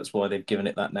prison, so that's why they've given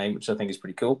it that name, which I think is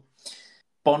pretty cool.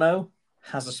 Bono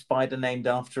has a spider named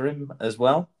after him as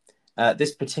well.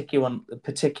 This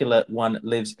particular one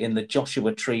lives in the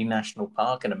Joshua Tree National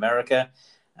Park in America,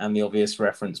 and the obvious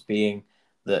reference being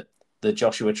that the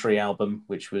Joshua Tree album,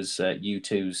 which was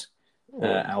U2's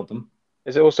album.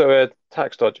 Is it also a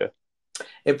tax dodger?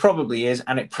 It probably is,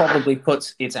 and it probably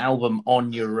puts its album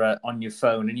on your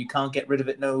phone, and you can't get rid of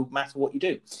it no matter what you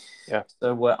do. Yeah.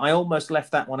 So I almost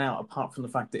left that one out, apart from the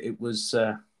fact that it was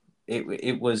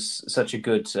such a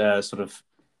good sort of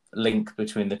link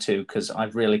between the two, because I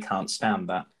really can't stand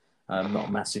that. I'm not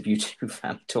a massive YouTube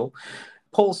fan at all.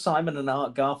 Paul Simon and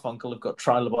Art Garfunkel have got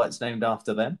trilobites named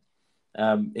after them.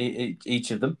 Each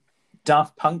of them.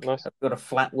 Daft Punk have got a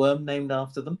flatworm named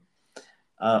after them.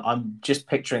 I'm just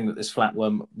picturing that this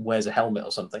flatworm wears a helmet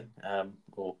or something,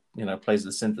 or plays the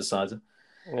synthesizer.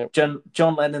 Yep.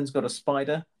 John Lennon's got a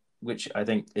spider, which I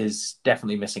think is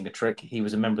definitely missing a trick. He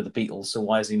was a member of the Beatles, so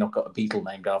why has he not got a beetle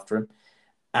named after him?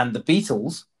 And the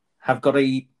Beatles have got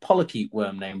a polychaete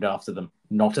worm named after them,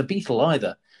 not a beetle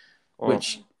either.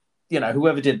 Which,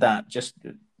 whoever did that, just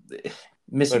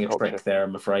missing a trick there,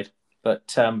 I'm afraid.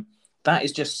 But that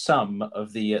is just some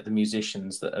of the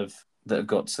musicians that have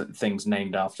got things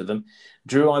named after them.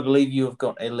 Drew, I believe you have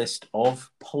got a list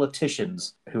of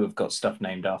politicians who have got stuff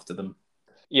named after them.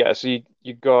 Yeah, so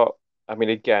you got,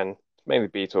 again, mainly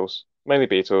Beatles,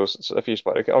 a few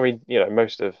spider.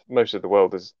 Most of the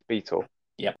world is beetle.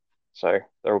 Yeah. So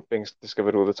they're all being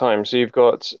discovered all the time. So you've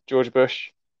got George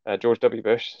W.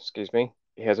 Bush, excuse me.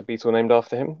 he has a beetle named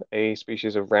after him, a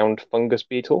species of round fungus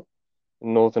beetle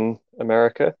in Northern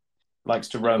America. Likes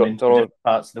to You've roam got into Donald, different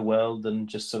parts of the world and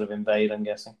just sort of invade, I'm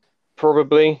guessing.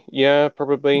 probably, yeah,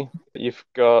 probably. You've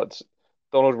got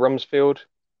Donald Rumsfeld.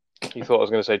 You thought I was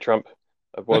going to say Trump.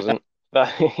 I wasn't.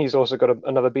 That he's also got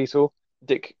another beetle.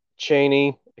 Dick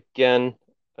Cheney, again,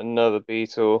 another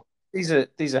beetle. These are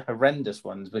horrendous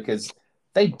ones because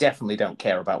they definitely don't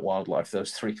care about wildlife,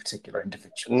 those three particular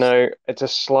individuals. No, it's a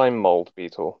slime mold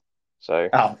beetle. So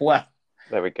Oh, wow.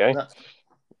 there we go. That's...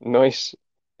 Nice.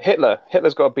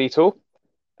 Hitler's got a beetle,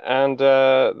 and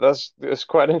that's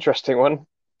quite an interesting one.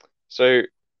 So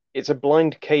it's a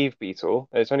blind cave beetle.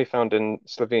 It's only found in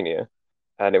Slovenia,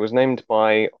 and it was named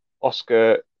by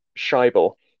Oscar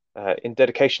Scheibel in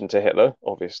dedication to Hitler,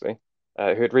 obviously,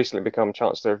 who had recently become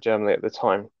Chancellor of Germany at the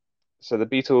time. So the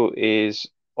beetle is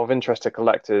of interest to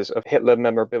collectors of Hitler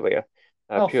memorabilia,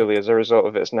 purely as a result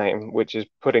of its name, which is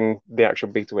putting the actual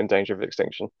beetle in danger of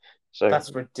extinction. So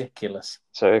that's ridiculous.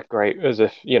 So great, as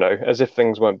if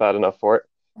things weren't bad enough for it.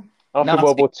 After Nazis,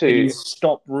 World War II, please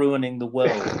stop ruining the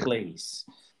world, please.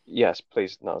 yes,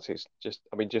 please, Nazis, just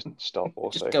stop.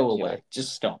 Also, just go away.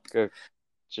 Just stop. Go,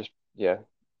 yeah,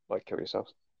 like kill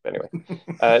yourselves. But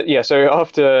anyway, yeah. So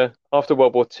after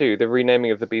World War II, the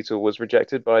renaming of the beetle was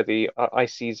rejected by the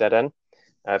ICZN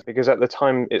because at the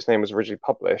time its name was originally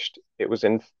published, it was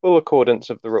in full accordance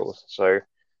of the rules. So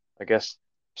I guess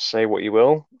say what you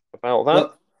will about that.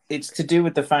 Well, it's to do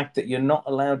with the fact that you're not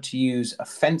allowed to use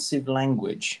offensive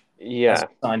language as a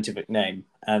scientific name,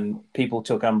 and people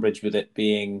took umbrage with it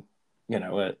being,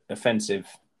 offensive.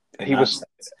 He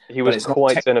was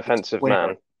quite an offensive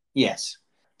man. Yes,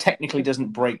 technically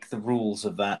doesn't break the rules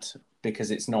of that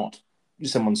because it's not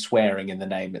someone swearing in the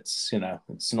name. It's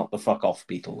it's not the fuck off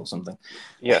beetle or something.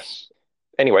 Yes.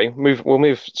 Anyway, we'll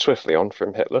move swiftly on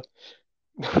from Hitler.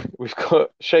 We've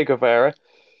got Che Guevara,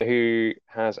 who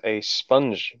has a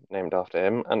sponge named after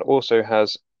him, and also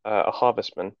has a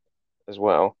harvestman as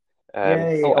well.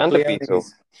 And a beetle.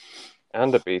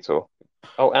 And a beetle.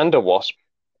 Oh, and a wasp.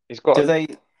 He's got.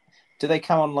 Do they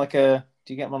come on like a?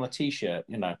 Do you get them on a t-shirt?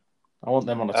 I want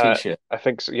them on a t-shirt. I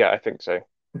think so. Yeah, I think so.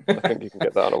 I think you can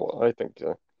get that on a. I think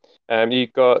so. You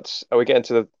got. We get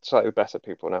into the slightly better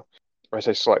people now. Or I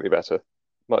say slightly better,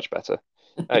 much better.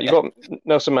 You got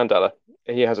Nelson Mandela.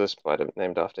 He has a spider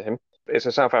named after him. It's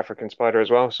a South African spider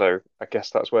as well, so I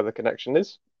guess that's where the connection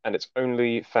is. And it's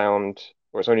only found,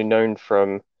 or it's only known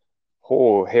from.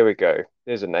 Oh, here we go.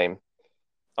 Here's a name.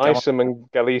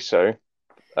 Isamangaliso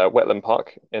Wetland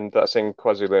Park, that's in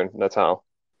KwaZulu-Natal.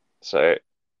 So,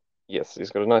 yes, he's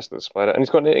got a nice little spider. And he's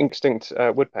got an extinct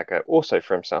woodpecker, also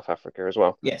from South Africa as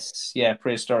well. Yes, yeah,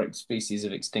 prehistoric species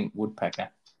of extinct woodpecker.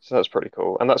 So that's pretty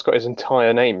cool. And that's got his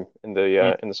entire name in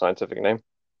the scientific name.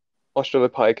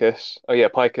 Australopithecus. Oh yeah,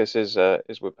 picus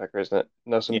is woodpecker, isn't it?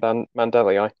 Nelson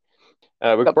Mandela.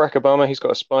 With Barack Obama, he's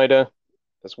got a spider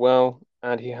as well,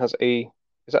 and he has is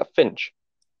that a finch?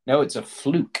 No, it's a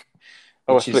fluke.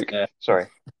 Oh, a fluke. Sorry.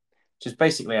 Which is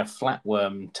basically a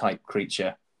flatworm type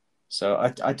creature. So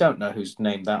I don't know who's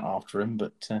named that after him,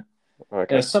 but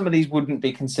okay. Some of these wouldn't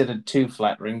be considered too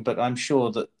flattering, but I'm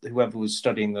sure that whoever was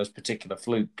studying those particular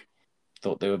fluke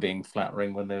thought they were being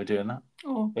flattering when they were doing that.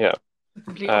 Oh. Yeah.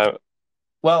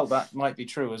 Well, that might be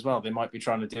true as well. They might be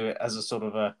trying to do it as a sort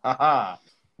of a ha-ha,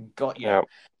 got you. Yeah.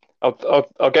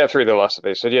 I'll get through the last of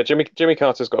these. So yeah, Jimmy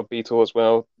Carter's got a beetle as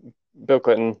well. Bill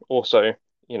Clinton also,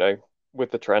 with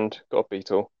the trend, got a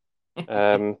beetle.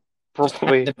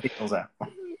 Probably the beetles out.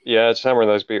 Yeah, just hammering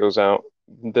those beetles out.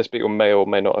 This beetle may or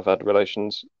may not have had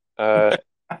relations.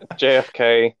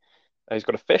 JFK, he's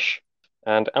got a fish,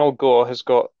 and Al Gore has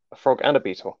got a frog and a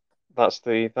beetle. That's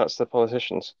the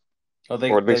politicians, or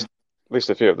at least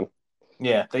a few of them.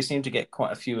 Yeah, they seem to get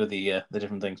quite a few of the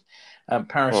different things.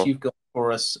 Paris, you've got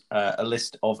for us a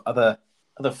list of other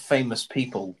famous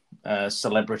people,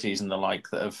 celebrities and the like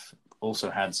that have also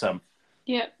had some.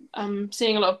 Yeah, I'm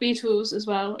seeing a lot of Beatles as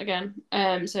well again.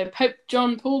 So Pope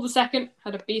John Paul II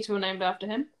had a beetle named after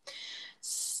him.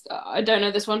 I don't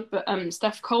know this one, but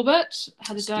Steph Colbert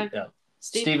had a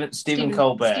Stephen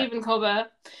Colbert. Stephen Colbert,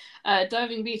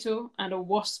 diving beetle and a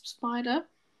wasp spider.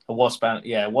 A wasp and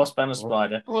a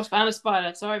spider. A wasp and a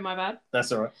spider. Sorry, my bad.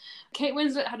 That's all right. Kate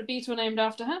Winslet had a beetle named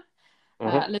after her.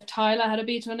 Mm-hmm. Liv Tyler had a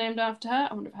beetle named after her.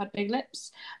 I wonder if it had big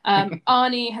lips.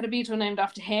 Arnie had a beetle named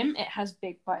after him. It has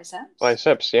big biceps.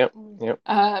 Biceps, yeah.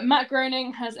 Matt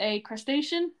Groening has a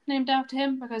crustacean named after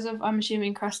him because of, I'm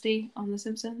assuming, Krusty on The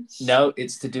Simpsons. No,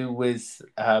 it's to do with.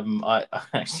 I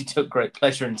actually took great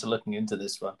pleasure into looking into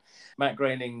this one. Matt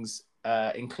Groening's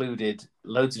included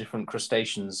loads of different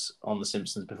crustaceans on The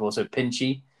Simpsons before. So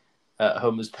Pinchy,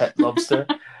 Homer's pet lobster.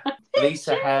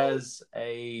 Lisa has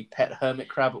a pet hermit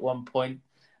crab at one point.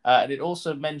 And it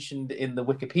also mentioned in the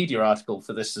Wikipedia article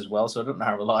for this as well, so I don't know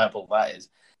how reliable that is.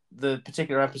 The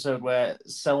particular episode where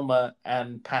Selma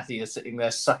and Patty are sitting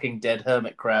there sucking dead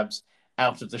hermit crabs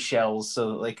out of the shells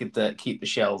so that they could keep the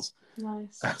shells.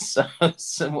 Nice.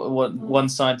 So one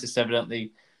scientist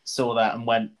evidently saw that and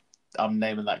went, I'm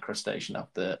naming that crustacean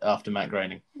after Matt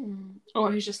Groening.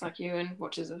 Or he's just like you and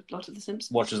watches a lot of The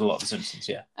Simpsons. Watches a lot of The Simpsons,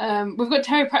 yeah. We've got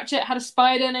Terry Pratchett had a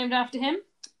spider named after him.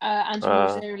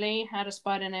 Angelina Jolie had a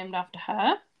spider named after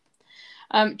her.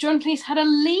 John Cleese had a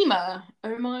lemur.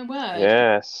 Oh my word!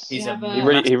 Yes,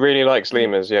 he really likes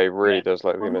lemurs. Yeah, he really does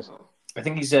like lemurs. I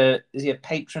think is he a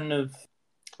patron of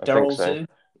Durrell Zoo?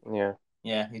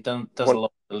 Yeah, he does a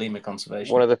lot of lemur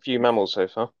conservation. One of the few mammals so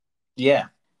far. Yeah.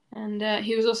 And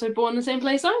he was also born in the same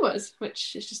place I was,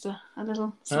 which is just a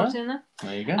little slot in there.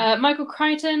 There you go. Michael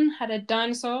Crichton had a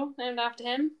dinosaur named after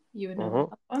him. You would know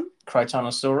that one.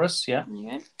 Crichtonosaurus, yeah. There you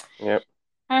go. Yep.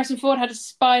 Harrison Ford had a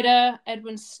spider.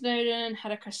 Edwin Snowden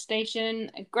had a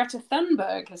crustacean. Greta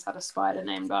Thunberg has had a spider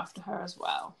named after her as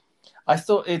well. I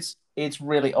thought it's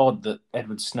really odd that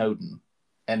Edward Snowden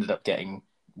ended up getting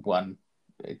one.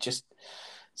 It just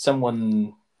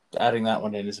Someone adding that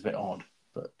one in is a bit odd,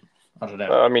 but I don't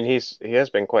know. I mean, he has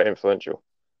been quite influential.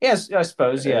 Yes, I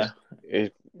suppose. Yeah, he's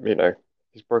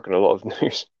broken a lot of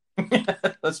news.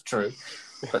 That's true,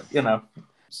 but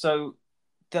so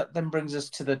that then brings us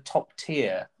to the top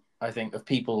tier, I think, of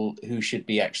people who should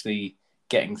be actually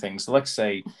getting things. So, like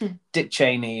say, Dick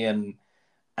Cheney and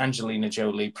Angelina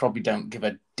Jolie probably don't give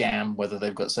a damn whether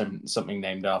they've got something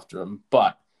named after them,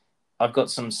 but I've got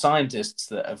some scientists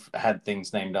that have had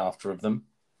things named after them.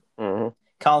 Mm-hmm.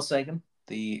 Carl Sagan,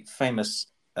 the famous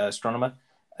astronomer,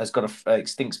 has got an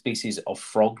extinct species of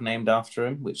frog named after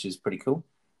him, which is pretty cool.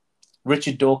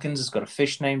 Richard Dawkins has got a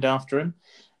fish named after him.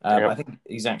 I think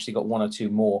he's actually got one or two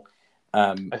more.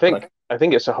 I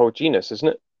think it's a whole genus, isn't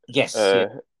it? Yes.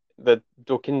 The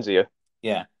Dawkinsia.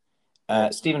 Yeah.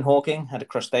 Stephen Hawking had a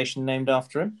crustacean named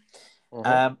after him.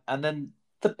 Mm-hmm. And then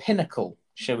the pinnacle,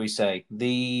 shall we say,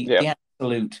 the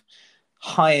absolute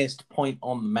highest point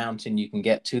on the mountain you can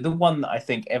get to, the one that I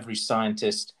think every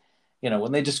scientist,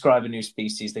 when they describe a new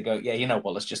species, they go, yeah,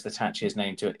 let's just attach his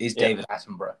name to it, is David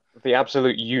Attenborough. The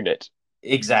absolute unit.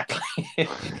 Exactly.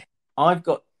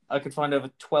 I could find over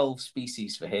 12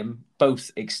 species for him, both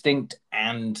extinct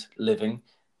and living,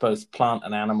 both plant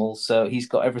and animal. So he's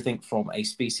got everything from a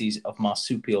species of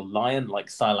marsupial lion like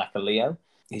Thylacoleo.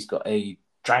 He's got a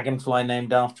dragonfly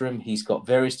named after him. He's got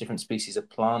various different species of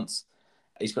plants.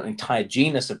 He's got an entire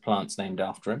genus of plants named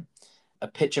after him. A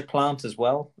pitcher plant as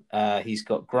well. He's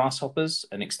got grasshoppers,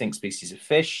 an extinct species of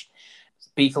fish,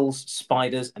 beetles,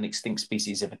 spiders, an extinct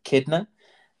species of echidna.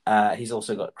 He's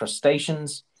also got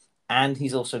crustaceans, and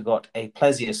he's also got a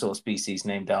plesiosaur species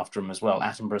named after him as well,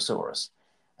 Attenborosaurus,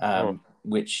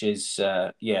 which is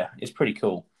pretty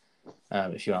cool,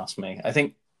 if you ask me. I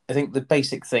think the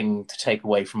basic thing to take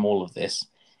away from all of this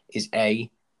is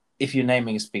if you're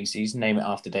naming a species, name it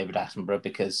after David Attenborough,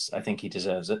 because I think he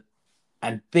deserves it.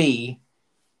 And B,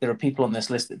 there are people on this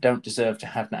list that don't deserve to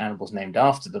have animals named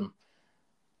after them.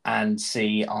 And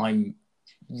C, I'm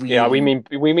really... Yeah, we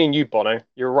mean you, Bono.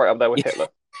 You're right up there with Hitler.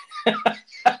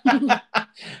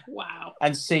 Wow.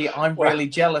 And C, I'm really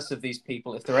jealous of these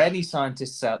people. If there are any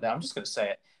scientists out there, I'm just going to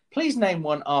say it. Please name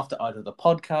one after either the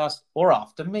podcast or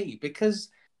after me, because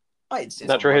it's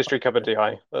Natural History Cupboard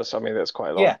DI. That's quite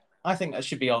a lot. Yeah, I think that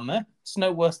should be on there. It's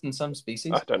no worse than some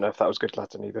species. I don't know if that was good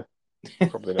Latin either.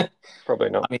 Probably not. Probably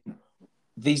not. I mean,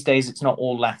 these days it's not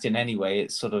all Latin anyway.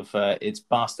 It's sort of it's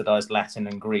bastardized Latin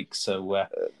and Greek. So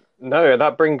no,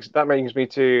 that brings me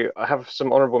to, I have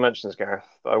some honourable mentions, Gareth,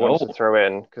 that I wanted to throw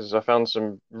in because I found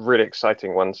some really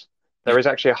exciting ones. There is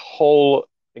actually a whole,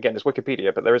 again, it's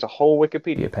Wikipedia, but there is a whole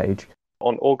Wikipedia page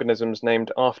on organisms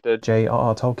named after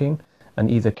J.R.R. Tolkien and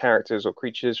either characters or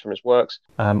creatures from his works,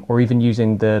 or even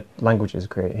using the languages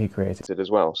he created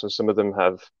as well. So some of them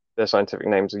have their scientific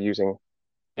names are using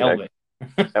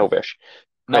Elvish,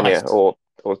 nice. or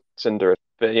Cinder.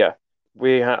 But yeah,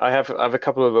 I have a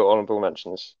couple of honourable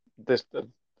mentions.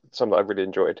 Some that I really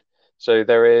enjoyed. So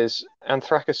there is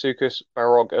Anthracosaucus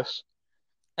barogus,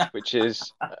 which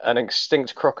is an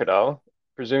extinct crocodile,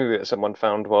 presumably that someone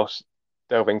found whilst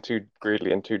delving too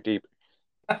greedily and too deep.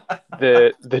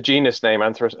 The genus name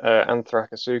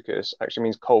Anthracosaucus actually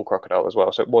means coal crocodile as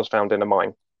well, so it was found in a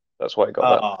mine. That's why it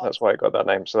got that. That's why it got that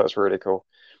name. So that's really cool.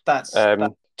 That's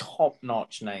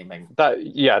top-notch naming. There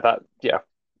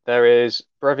is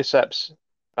Breviceps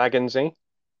bagginsii,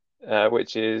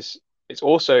 which is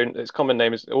its common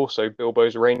name is also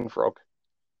Bilbo's rain frog,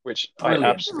 which Brilliant. I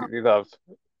absolutely love.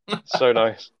 So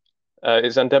nice.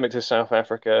 It's endemic to South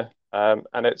Africa, and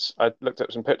I looked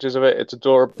up some pictures of it. It's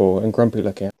adorable and grumpy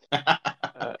looking.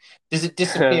 Does it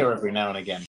disappear every now and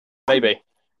again? Maybe.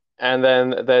 And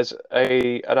then there's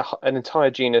an entire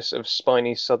genus of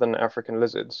spiny southern African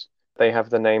lizards. They have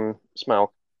the name Smaug.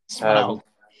 Smile.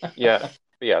 Yeah,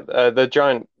 the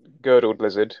giant girdled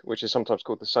lizard, which is sometimes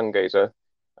called the sun gazer,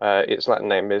 its Latin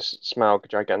name is Smaug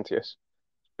giganteus.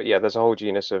 But yeah, there's a whole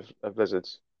genus of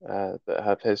lizards that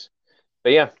have his.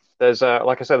 But yeah, there's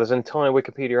like I said, there's an entire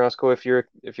Wikipedia article if you're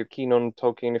keen on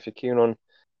Tolkien, if you're keen on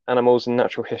animals and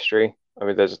natural history. I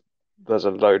mean, there's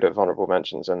a load of honorable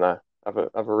mentions in there. Have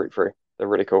a read through. They're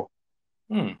really cool.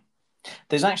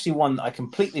 There's actually one that I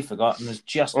completely forgot and has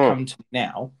just come to me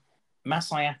now.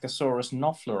 Masiacosaurus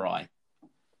knopfleri.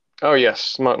 Oh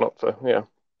yes, Mark Knopfler. Yeah.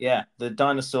 Yeah, the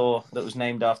dinosaur that was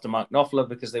named after Mark Knopfler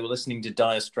because they were listening to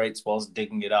Dire Straits whilst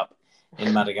digging it up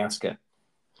in Madagascar.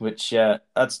 Which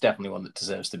that's definitely one that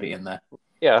deserves to be in there.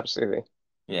 Yeah, absolutely.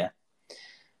 Yeah.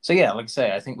 So yeah, like I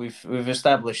say, I think we've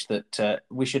established that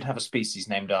we should have a species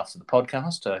named after the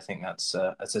podcast. I think that's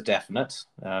a definite.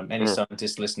 Any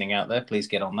scientists listening out there, please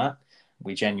get on that.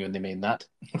 We genuinely mean that.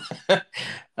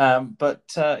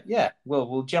 But yeah,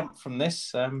 we'll jump from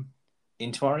this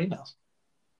into our emails.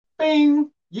 Bing!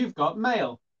 You've got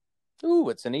mail. Ooh,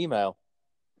 it's an email.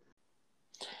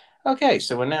 Okay,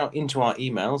 so we're now into our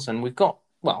emails, and we've got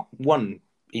one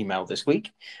email this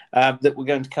week that we're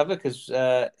going to cover because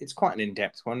it's quite an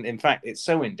in-depth one. In fact, it's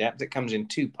so in-depth it comes in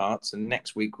two parts, and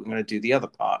next week we're going to do the other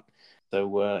part.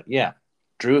 So yeah,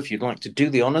 Drew, if you'd like to do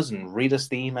the honors and read us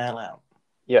the email out.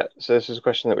 Yeah, so this is a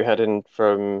question that we had in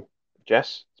from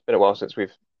Jess. It's been a while since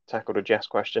we've tackled a Jess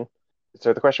question.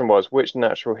 So the question was, which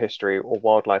natural history or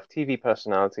wildlife TV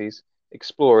personalities,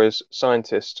 explorers,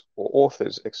 scientists, or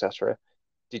authors, etc.,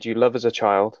 did you love as a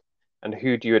child, and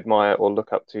who do you admire or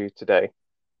look up to today?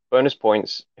 Bonus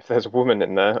points if there's a woman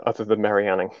in there other than Mary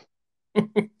Anning.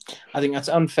 I think that's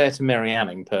unfair to Mary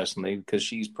Anning personally because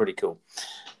she's pretty cool.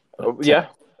 But, yeah,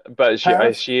 but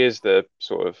she is the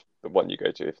sort of the one you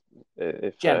go to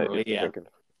if generally, yeah.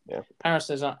 Paris,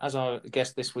 as our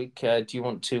guest this week, do you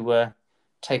want to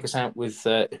take us out with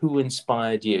who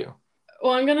inspired you?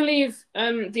 Well, I'm going to leave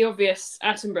the obvious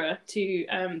Attenborough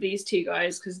to these two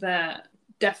guys because they're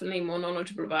definitely more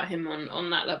knowledgeable about him on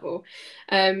that level.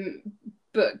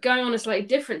 But going on a slightly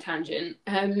different tangent,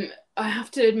 I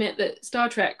have to admit that Star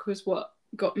Trek was what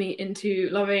got me into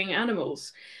loving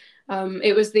animals.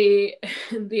 It was the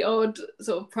odd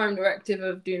sort of prime directive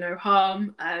of do no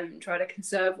harm, try to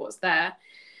conserve what's there,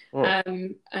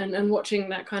 and watching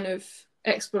that kind of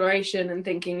exploration and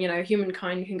thinking,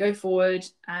 humankind can go forward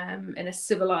in a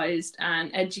civilized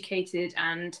and educated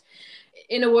and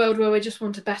in a world where we just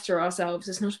want to better ourselves.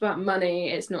 It's not about money.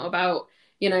 It's not about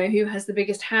who has the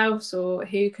biggest house or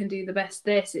who can do the best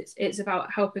this. It's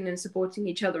about helping and supporting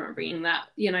each other and bringing that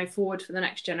forward for the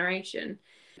next generation.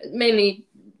 Mainly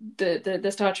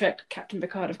the Star Trek Captain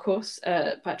Picard, of course,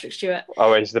 Patrick Stewart.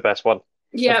 Oh, he's the best one.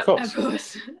 Yeah, of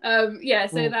course. So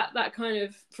that kind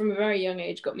of from a very young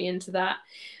age got me into that.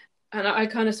 And I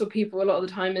kind of saw people a lot of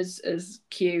the time as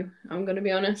Q, I'm going to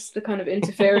be honest, the kind of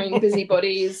interfering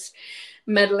busybodies,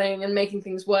 meddling and making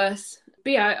things worse.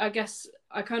 But yeah, I guess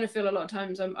I kind of feel a lot of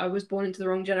times I was born into the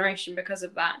wrong generation because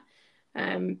of that.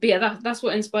 But yeah, that's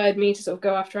what inspired me to sort of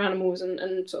go after animals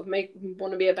and sort of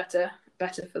want to be a better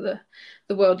for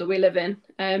the world that we live in.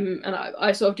 And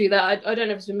I sort of do that. I don't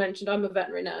know if it's been mentioned, I'm a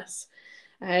veterinary nurse.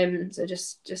 So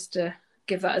just to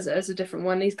give that as a different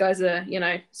one. These guys are,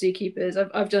 zookeepers.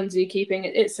 I've done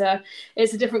zookeeping. It's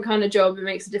a different kind of job. It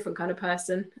makes a different kind of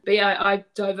person. But yeah, I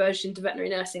diverged into veterinary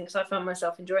nursing because I found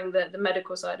myself enjoying the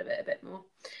medical side of it a bit more.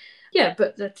 Yeah,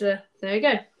 but there you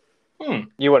go.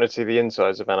 You want to see the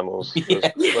insides of animals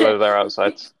as well as their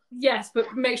outsides. Yes,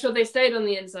 but make sure they stayed on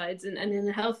the insides and in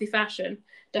a healthy fashion.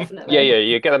 Definitely. Yeah,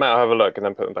 you get them out, have a look, and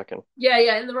then put them back in.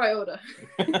 Yeah, in the right order.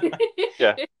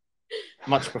 Yeah.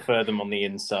 Much prefer them on the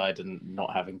inside and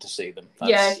not having to see them.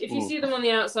 If you see them on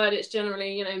the outside, it's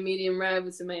generally medium rare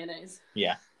with some mayonnaise.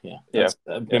 Yeah.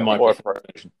 My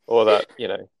or that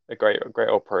a great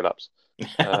old prolapse.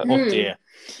 Oh dear.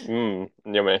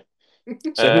 Yummy.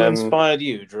 So who inspired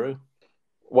you, Drew?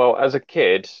 Well, as a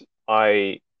kid,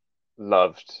 I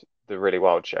loved the Really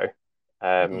Wild Show,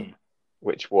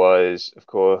 which was, of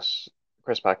course,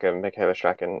 Chris Packham, Michaela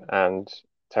Strachan, and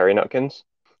Terry Nutkins.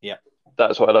 Yeah.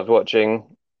 That's what I loved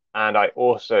watching. And I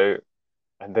also,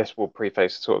 and this will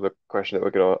preface sort of the question that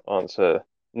we're going to answer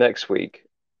next week,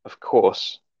 of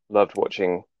course, loved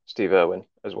watching Steve Irwin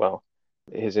as well.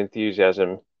 His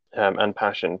enthusiasm and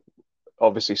passion,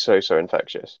 obviously so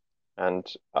infectious. And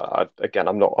again,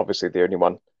 I'm not obviously the only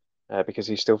one because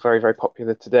he's still very, very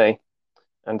popular today.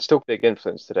 and still big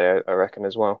influence today, I reckon,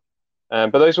 as well.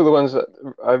 But those were the ones that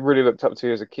I really looked up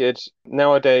to as a kid.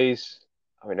 Nowadays,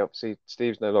 I mean, obviously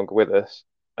Steve's no longer with us,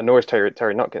 and nor is Terry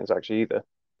Nutkins actually either.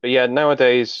 But yeah,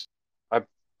 nowadays, I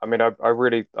I mean, I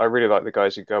really like the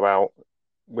guys who go out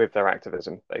with their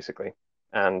activism basically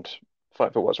and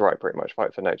fight for what's right, pretty much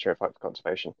fight for nature and fight for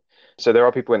conservation. So there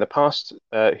are people in the past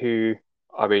who,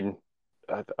 I mean,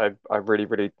 I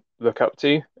really look up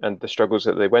to and the struggles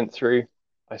that they went through.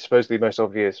 I suppose the most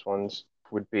obvious ones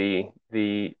would be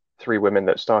the three women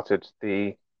that started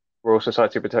the Royal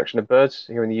Society of Protection of Birds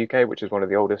here in the UK, which is one of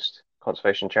the oldest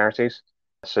conservation charities.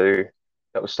 So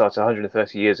that was started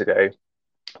 130 years ago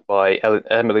by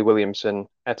Emily Williamson,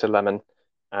 Etta Lemon,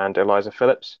 and Eliza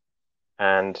Phillips.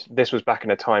 And this was back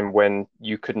in a time when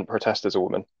you couldn't protest as a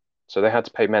woman, so they had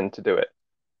to pay men to do it.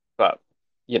 But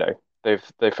you know, they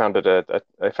founded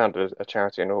a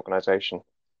charity and organization,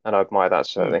 and I admire that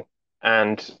certainly.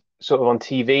 And sort of on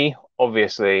TV,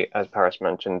 obviously, as Paris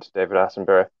mentioned, David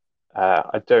Attenborough.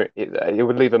 I don't. It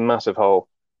would leave a massive hole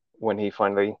when he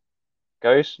finally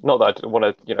goes. Not that I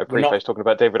want to, preface talking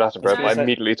about David Attenborough by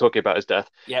immediately talking about his death.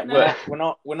 Yeah, but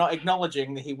we're not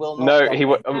acknowledging that he will not. No, die. he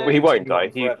won't die.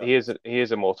 He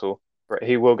is immortal.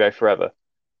 He will go forever.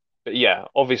 But yeah,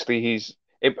 obviously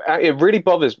it really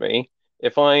bothers me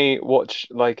if I watch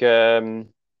one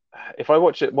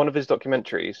of his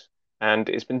documentaries and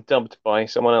it's been dubbed by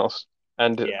someone else,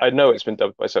 and I know it's been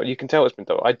dubbed by someone. You can tell it's been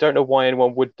dubbed. I don't know why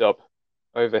anyone would dub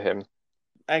over him.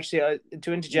 Actually,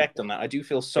 to interject on that, I do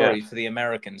feel sorry for the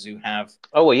Americans who have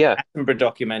Attenborough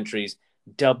documentaries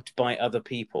dubbed by other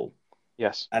people.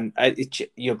 Yes, and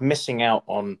you're missing out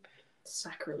on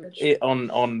sacrilege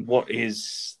on what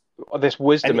is this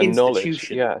wisdom and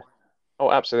knowledge. Yeah,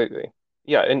 oh, absolutely.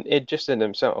 Yeah, and it just in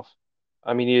himself.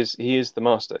 I mean, he is the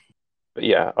master. But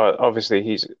yeah, obviously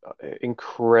he's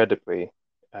incredibly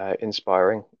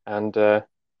inspiring, and I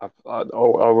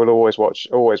will always watch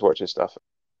his stuff.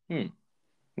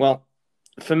 Well,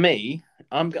 for me,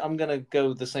 I'm going to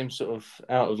go the same sort of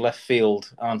out of left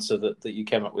field answer that you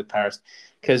came up with, Paris,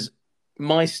 because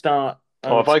my start.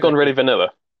 Have I gone really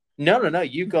vanilla? No.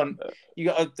 You've gone.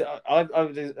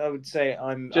 I would say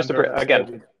I'm just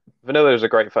again. Vanilla is a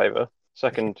great flavor.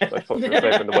 Second most popular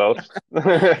flavor in the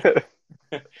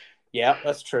world. Yeah,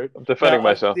 that's true. I'm defending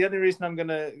myself. The only reason I'm going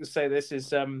to say this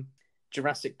is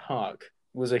Jurassic Park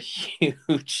was a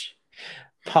huge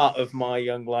part of my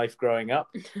young life growing up.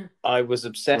 I was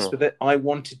obsessed with it. I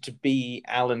wanted to be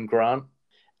Alan Grant,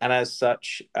 and as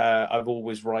such, I've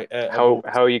always How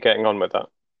are you getting on with that?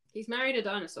 He's married a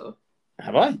dinosaur.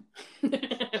 Have I?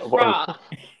 Right.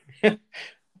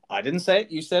 I didn't say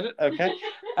it. You said it. Okay.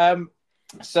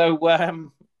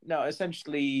 No,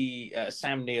 essentially,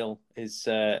 Sam Neill is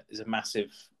a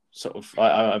massive sort of.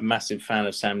 I'm a massive fan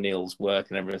of Sam Neill's work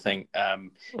and everything.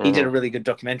 He did a really good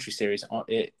documentary series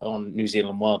on New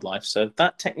Zealand wildlife, so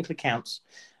that technically counts.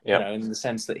 In the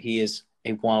sense that he is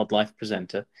a wildlife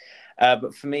presenter.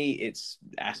 But for me, it's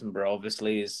Attenborough.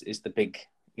 Obviously, is the big,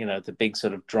 the big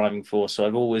sort of driving force. So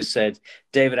I've always said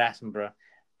David Attenborough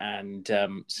and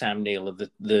Sam Neill are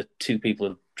the two people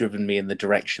who have driven me in the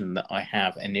direction that I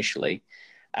have initially.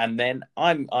 And then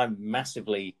I'm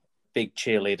massively big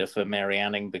cheerleader for Mary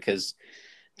Anning, because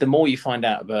the more you find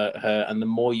out about her and the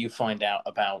more you find out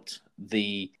about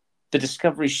the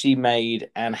discoveries she made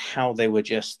and how they were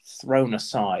just thrown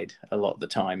aside a lot of the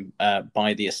time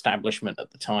by the establishment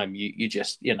at the time, you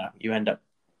just, you end up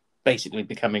basically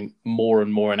becoming more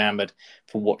and more enamored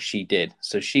for what she did.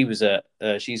 So she was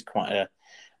she's quite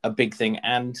a big thing.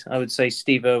 And I would say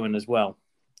Steve Irwin as well.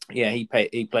 Yeah, he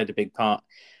played a big part,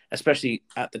 especially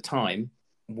at the time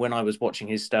when I was watching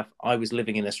his stuff. I was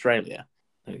living in Australia.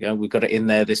 There we go. We've got it in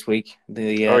there this week. I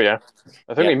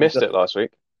think we missed it last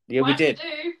week. Yeah, we did.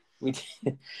 We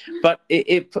did. But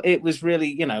it was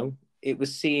really, it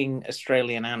was seeing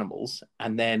Australian animals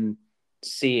and then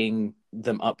seeing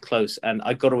them up close. And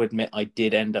I got to admit, I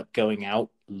did end up going out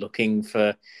looking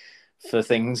for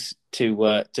things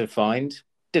to find.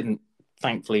 Didn't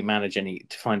thankfully manage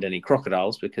to find any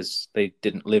crocodiles because they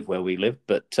didn't live where we live.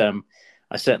 But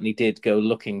I certainly did go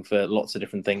looking for lots of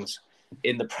different things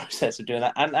in the process of doing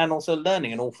that, and also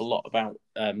learning an awful lot about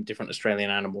different Australian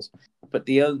animals. But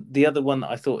the other one that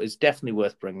I thought is definitely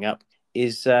worth bringing up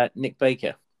is Nick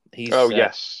Baker. He's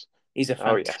a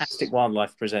fantastic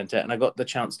wildlife presenter, and I got the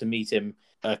chance to meet him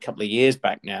a couple of years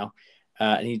back now,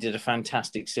 and he did a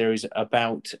fantastic series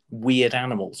about weird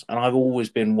animals. And I've always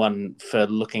been one for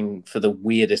looking for the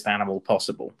weirdest animal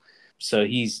possible. So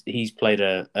he's played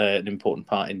an important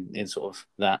part in sort of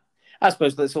that. I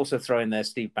suppose let's also throw in there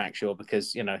Steve Backshaw,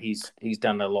 because he's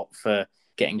done a lot for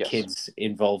getting kids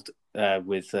involved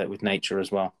with nature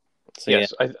as well. So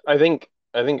yes, I think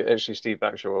actually Steve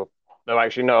Baxter. No,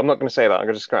 actually, no. I'm not going to say that. I'm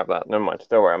going to scrap that. Never mind.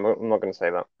 Don't worry. I'm not going to say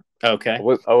that. okay.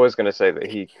 I was going to say that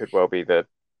he could well be the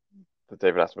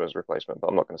David Attenborough's replacement, but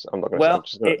I'm not going to. I'm not going to say. Well, I'm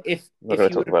just not if going to you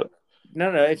talk about it.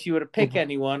 no, if you were to pick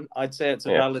anyone, I'd say it's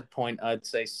a Yeah. valid point. I'd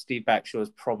say Steve Backshaw is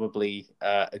probably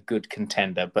a good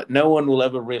contender, but no one will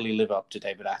ever really live up to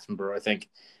David Attenborough, I think,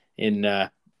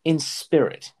 in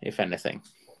spirit, if anything.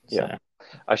 So. Yeah.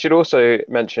 I should also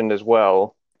mention as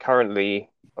well, currently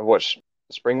I watch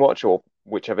Spring Watch or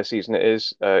whichever season it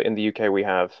is. In the UK we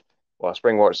have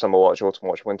Spring Watch, Summer Watch, Autumn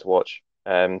Watch, Winter Watch.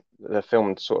 They're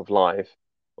filmed sort of live,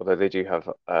 although they do have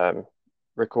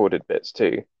recorded bits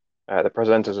too. The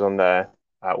presenters on there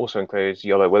also includes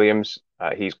Yolo Williams.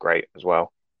 He's great as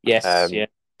well. Yes,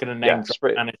 Gonna name drop,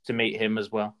 Spring. managed to meet him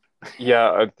as well.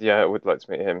 Yeah, I would like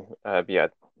to meet him. But yeah,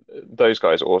 those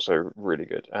guys are also really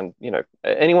good. And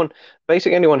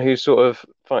anyone who's sort of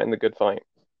fighting the good fight,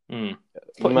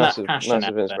 Putting massive, that passion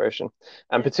massive out inspiration.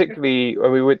 And particularly,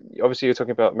 when we would obviously you're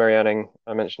talking about Mary Anning.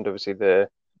 I mentioned obviously the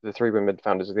three women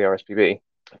founders of the RSPB,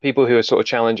 people who are sort of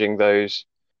challenging those.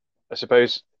 I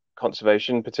suppose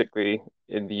conservation, particularly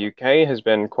in the UK, has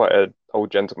been quite an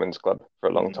old gentleman's club for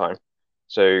a long time.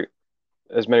 So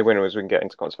as many women as we can get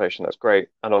into conservation, that's great.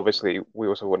 And obviously, we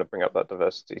also want to bring up that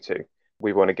diversity too.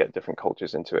 We want to get different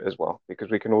cultures into it as well,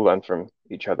 because we can all learn from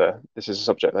each other. This is a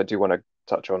subject I do want to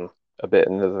touch on a bit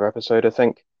in another episode, I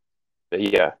think. But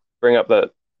yeah, bring up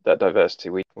that diversity.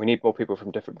 We need more people from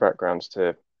different backgrounds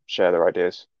to share their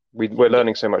ideas. We're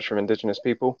learning so much from Indigenous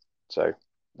people, so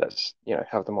let's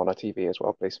have them on our TV as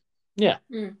well, please. Yeah.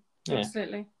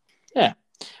 Absolutely. Yeah.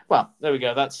 Well, there we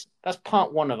go. That's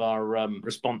part one of our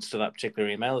response to that particular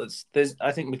email.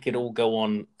 I think we could all go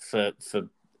on for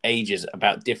ages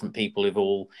about different people who've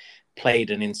all played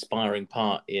an inspiring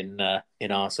part in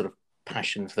our sort of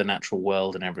passion for the natural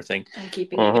world and everything, and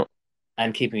keeping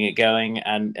it going.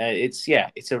 And it's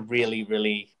a really,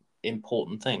 really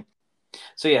important thing.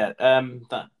 So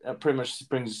that pretty much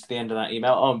brings us to the end of that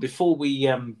email. Oh, and before we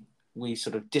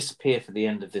sort of disappear for the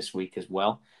end of this week as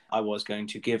well, I was going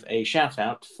to give a shout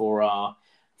out for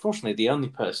unfortunately, the only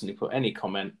person who put any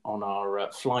comment on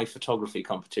our fly photography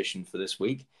competition for this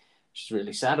week, which is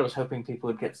really sad. I was hoping people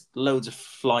would get loads of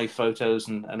fly photos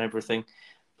and everything,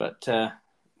 but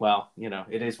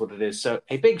it is what it is. So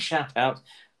a big shout out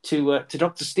to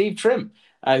Dr. Steve Trim,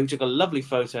 who took a lovely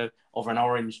photo of an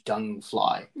orange dung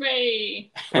fly.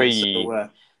 Hooray! So,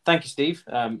 thank you, Steve.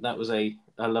 That was a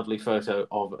lovely photo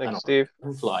of an orange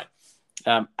fly.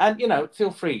 And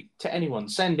feel free to anyone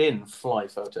send in fly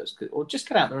photos, or just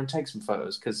get out there and take some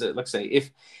photos. Because, like I say,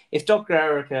 if Dr.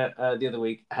 Erica the other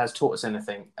week has taught us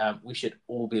anything, we should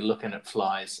all be looking at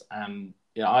flies. And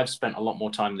I've spent a lot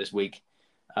more time this week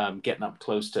getting up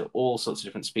close to all sorts of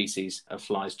different species of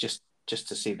flies, just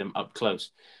to see them up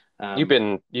close. You've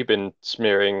been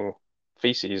smearing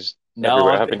feces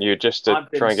everywhere, haven't you? Just to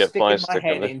try and get flies sticking my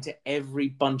head into every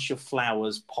bunch of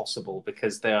flowers possible,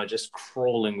 because they are just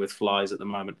crawling with flies at the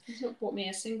moment. He's not bought me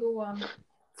a single one.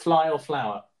 Fly or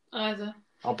flower? Either.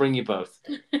 I'll bring you both.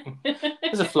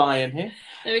 There's a fly in here.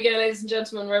 There we go, ladies and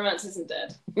gentlemen. Romance isn't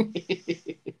dead.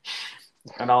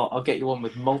 And I'll get you one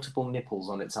with multiple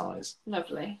nipples on its eyes.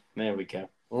 Lovely. There we go.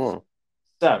 Mm.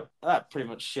 So that pretty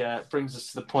much brings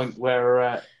us to the point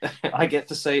where I get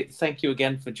to say thank you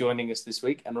again for joining us this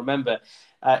week. And remember,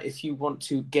 if you want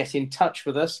to get in touch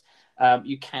with us,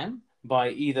 you can by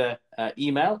either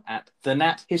email at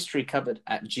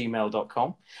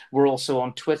thenathistorykcupboard@gmail.com. We're also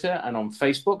on Twitter and on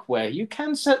Facebook, where you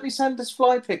can certainly send us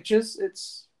fly pictures.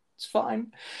 It's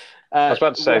fine. I was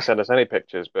about to say send us any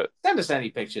pictures, but send us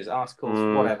any pictures, articles,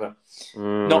 whatever.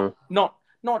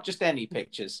 Not just any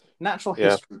pictures. Natural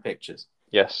history pictures.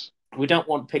 Yes. We don't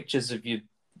want pictures of you.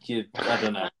 I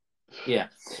don't know. Yeah.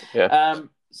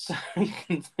 So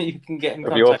you can get in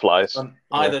contact your flies on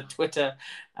either Twitter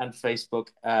and Facebook.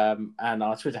 And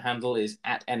our Twitter handle is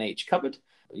 @NHCupboard.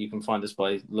 You can find us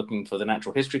by looking for the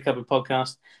Natural History Cupboard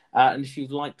podcast. And if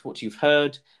you've liked what you've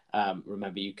heard,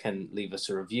 remember you can leave us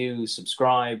a review,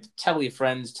 subscribe, tell your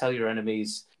friends, tell your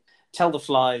enemies, tell the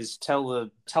flies, tell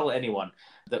anyone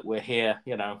that we're here,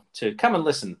 to come and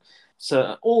listen.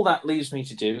 So all that leaves me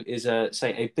to do is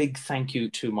say a big thank you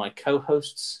to my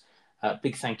co-hosts.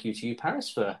 Big thank you to you, Paris,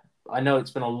 for I know it's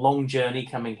been a long journey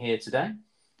coming here today.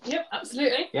 Yep,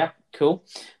 absolutely. Yep, cool.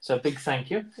 So big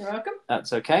thank you. You're welcome.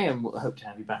 That's okay, and we'll hope to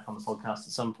have you back on the podcast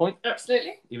at some point.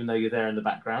 Absolutely. Even though you're there in the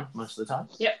background most of the time.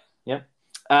 Yep.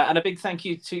 And a big thank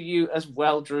you to you as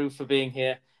well, Drew, for being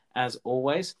here as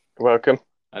always. Welcome.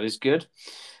 That is good.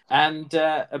 And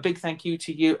a big thank you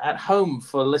to you at home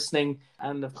for listening.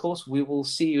 And of course, we will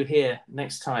see you here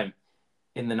next time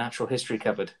in the Natural History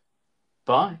Cupboard.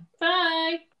 Bye.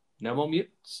 Bye. No more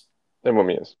mutants. No more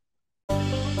mutants.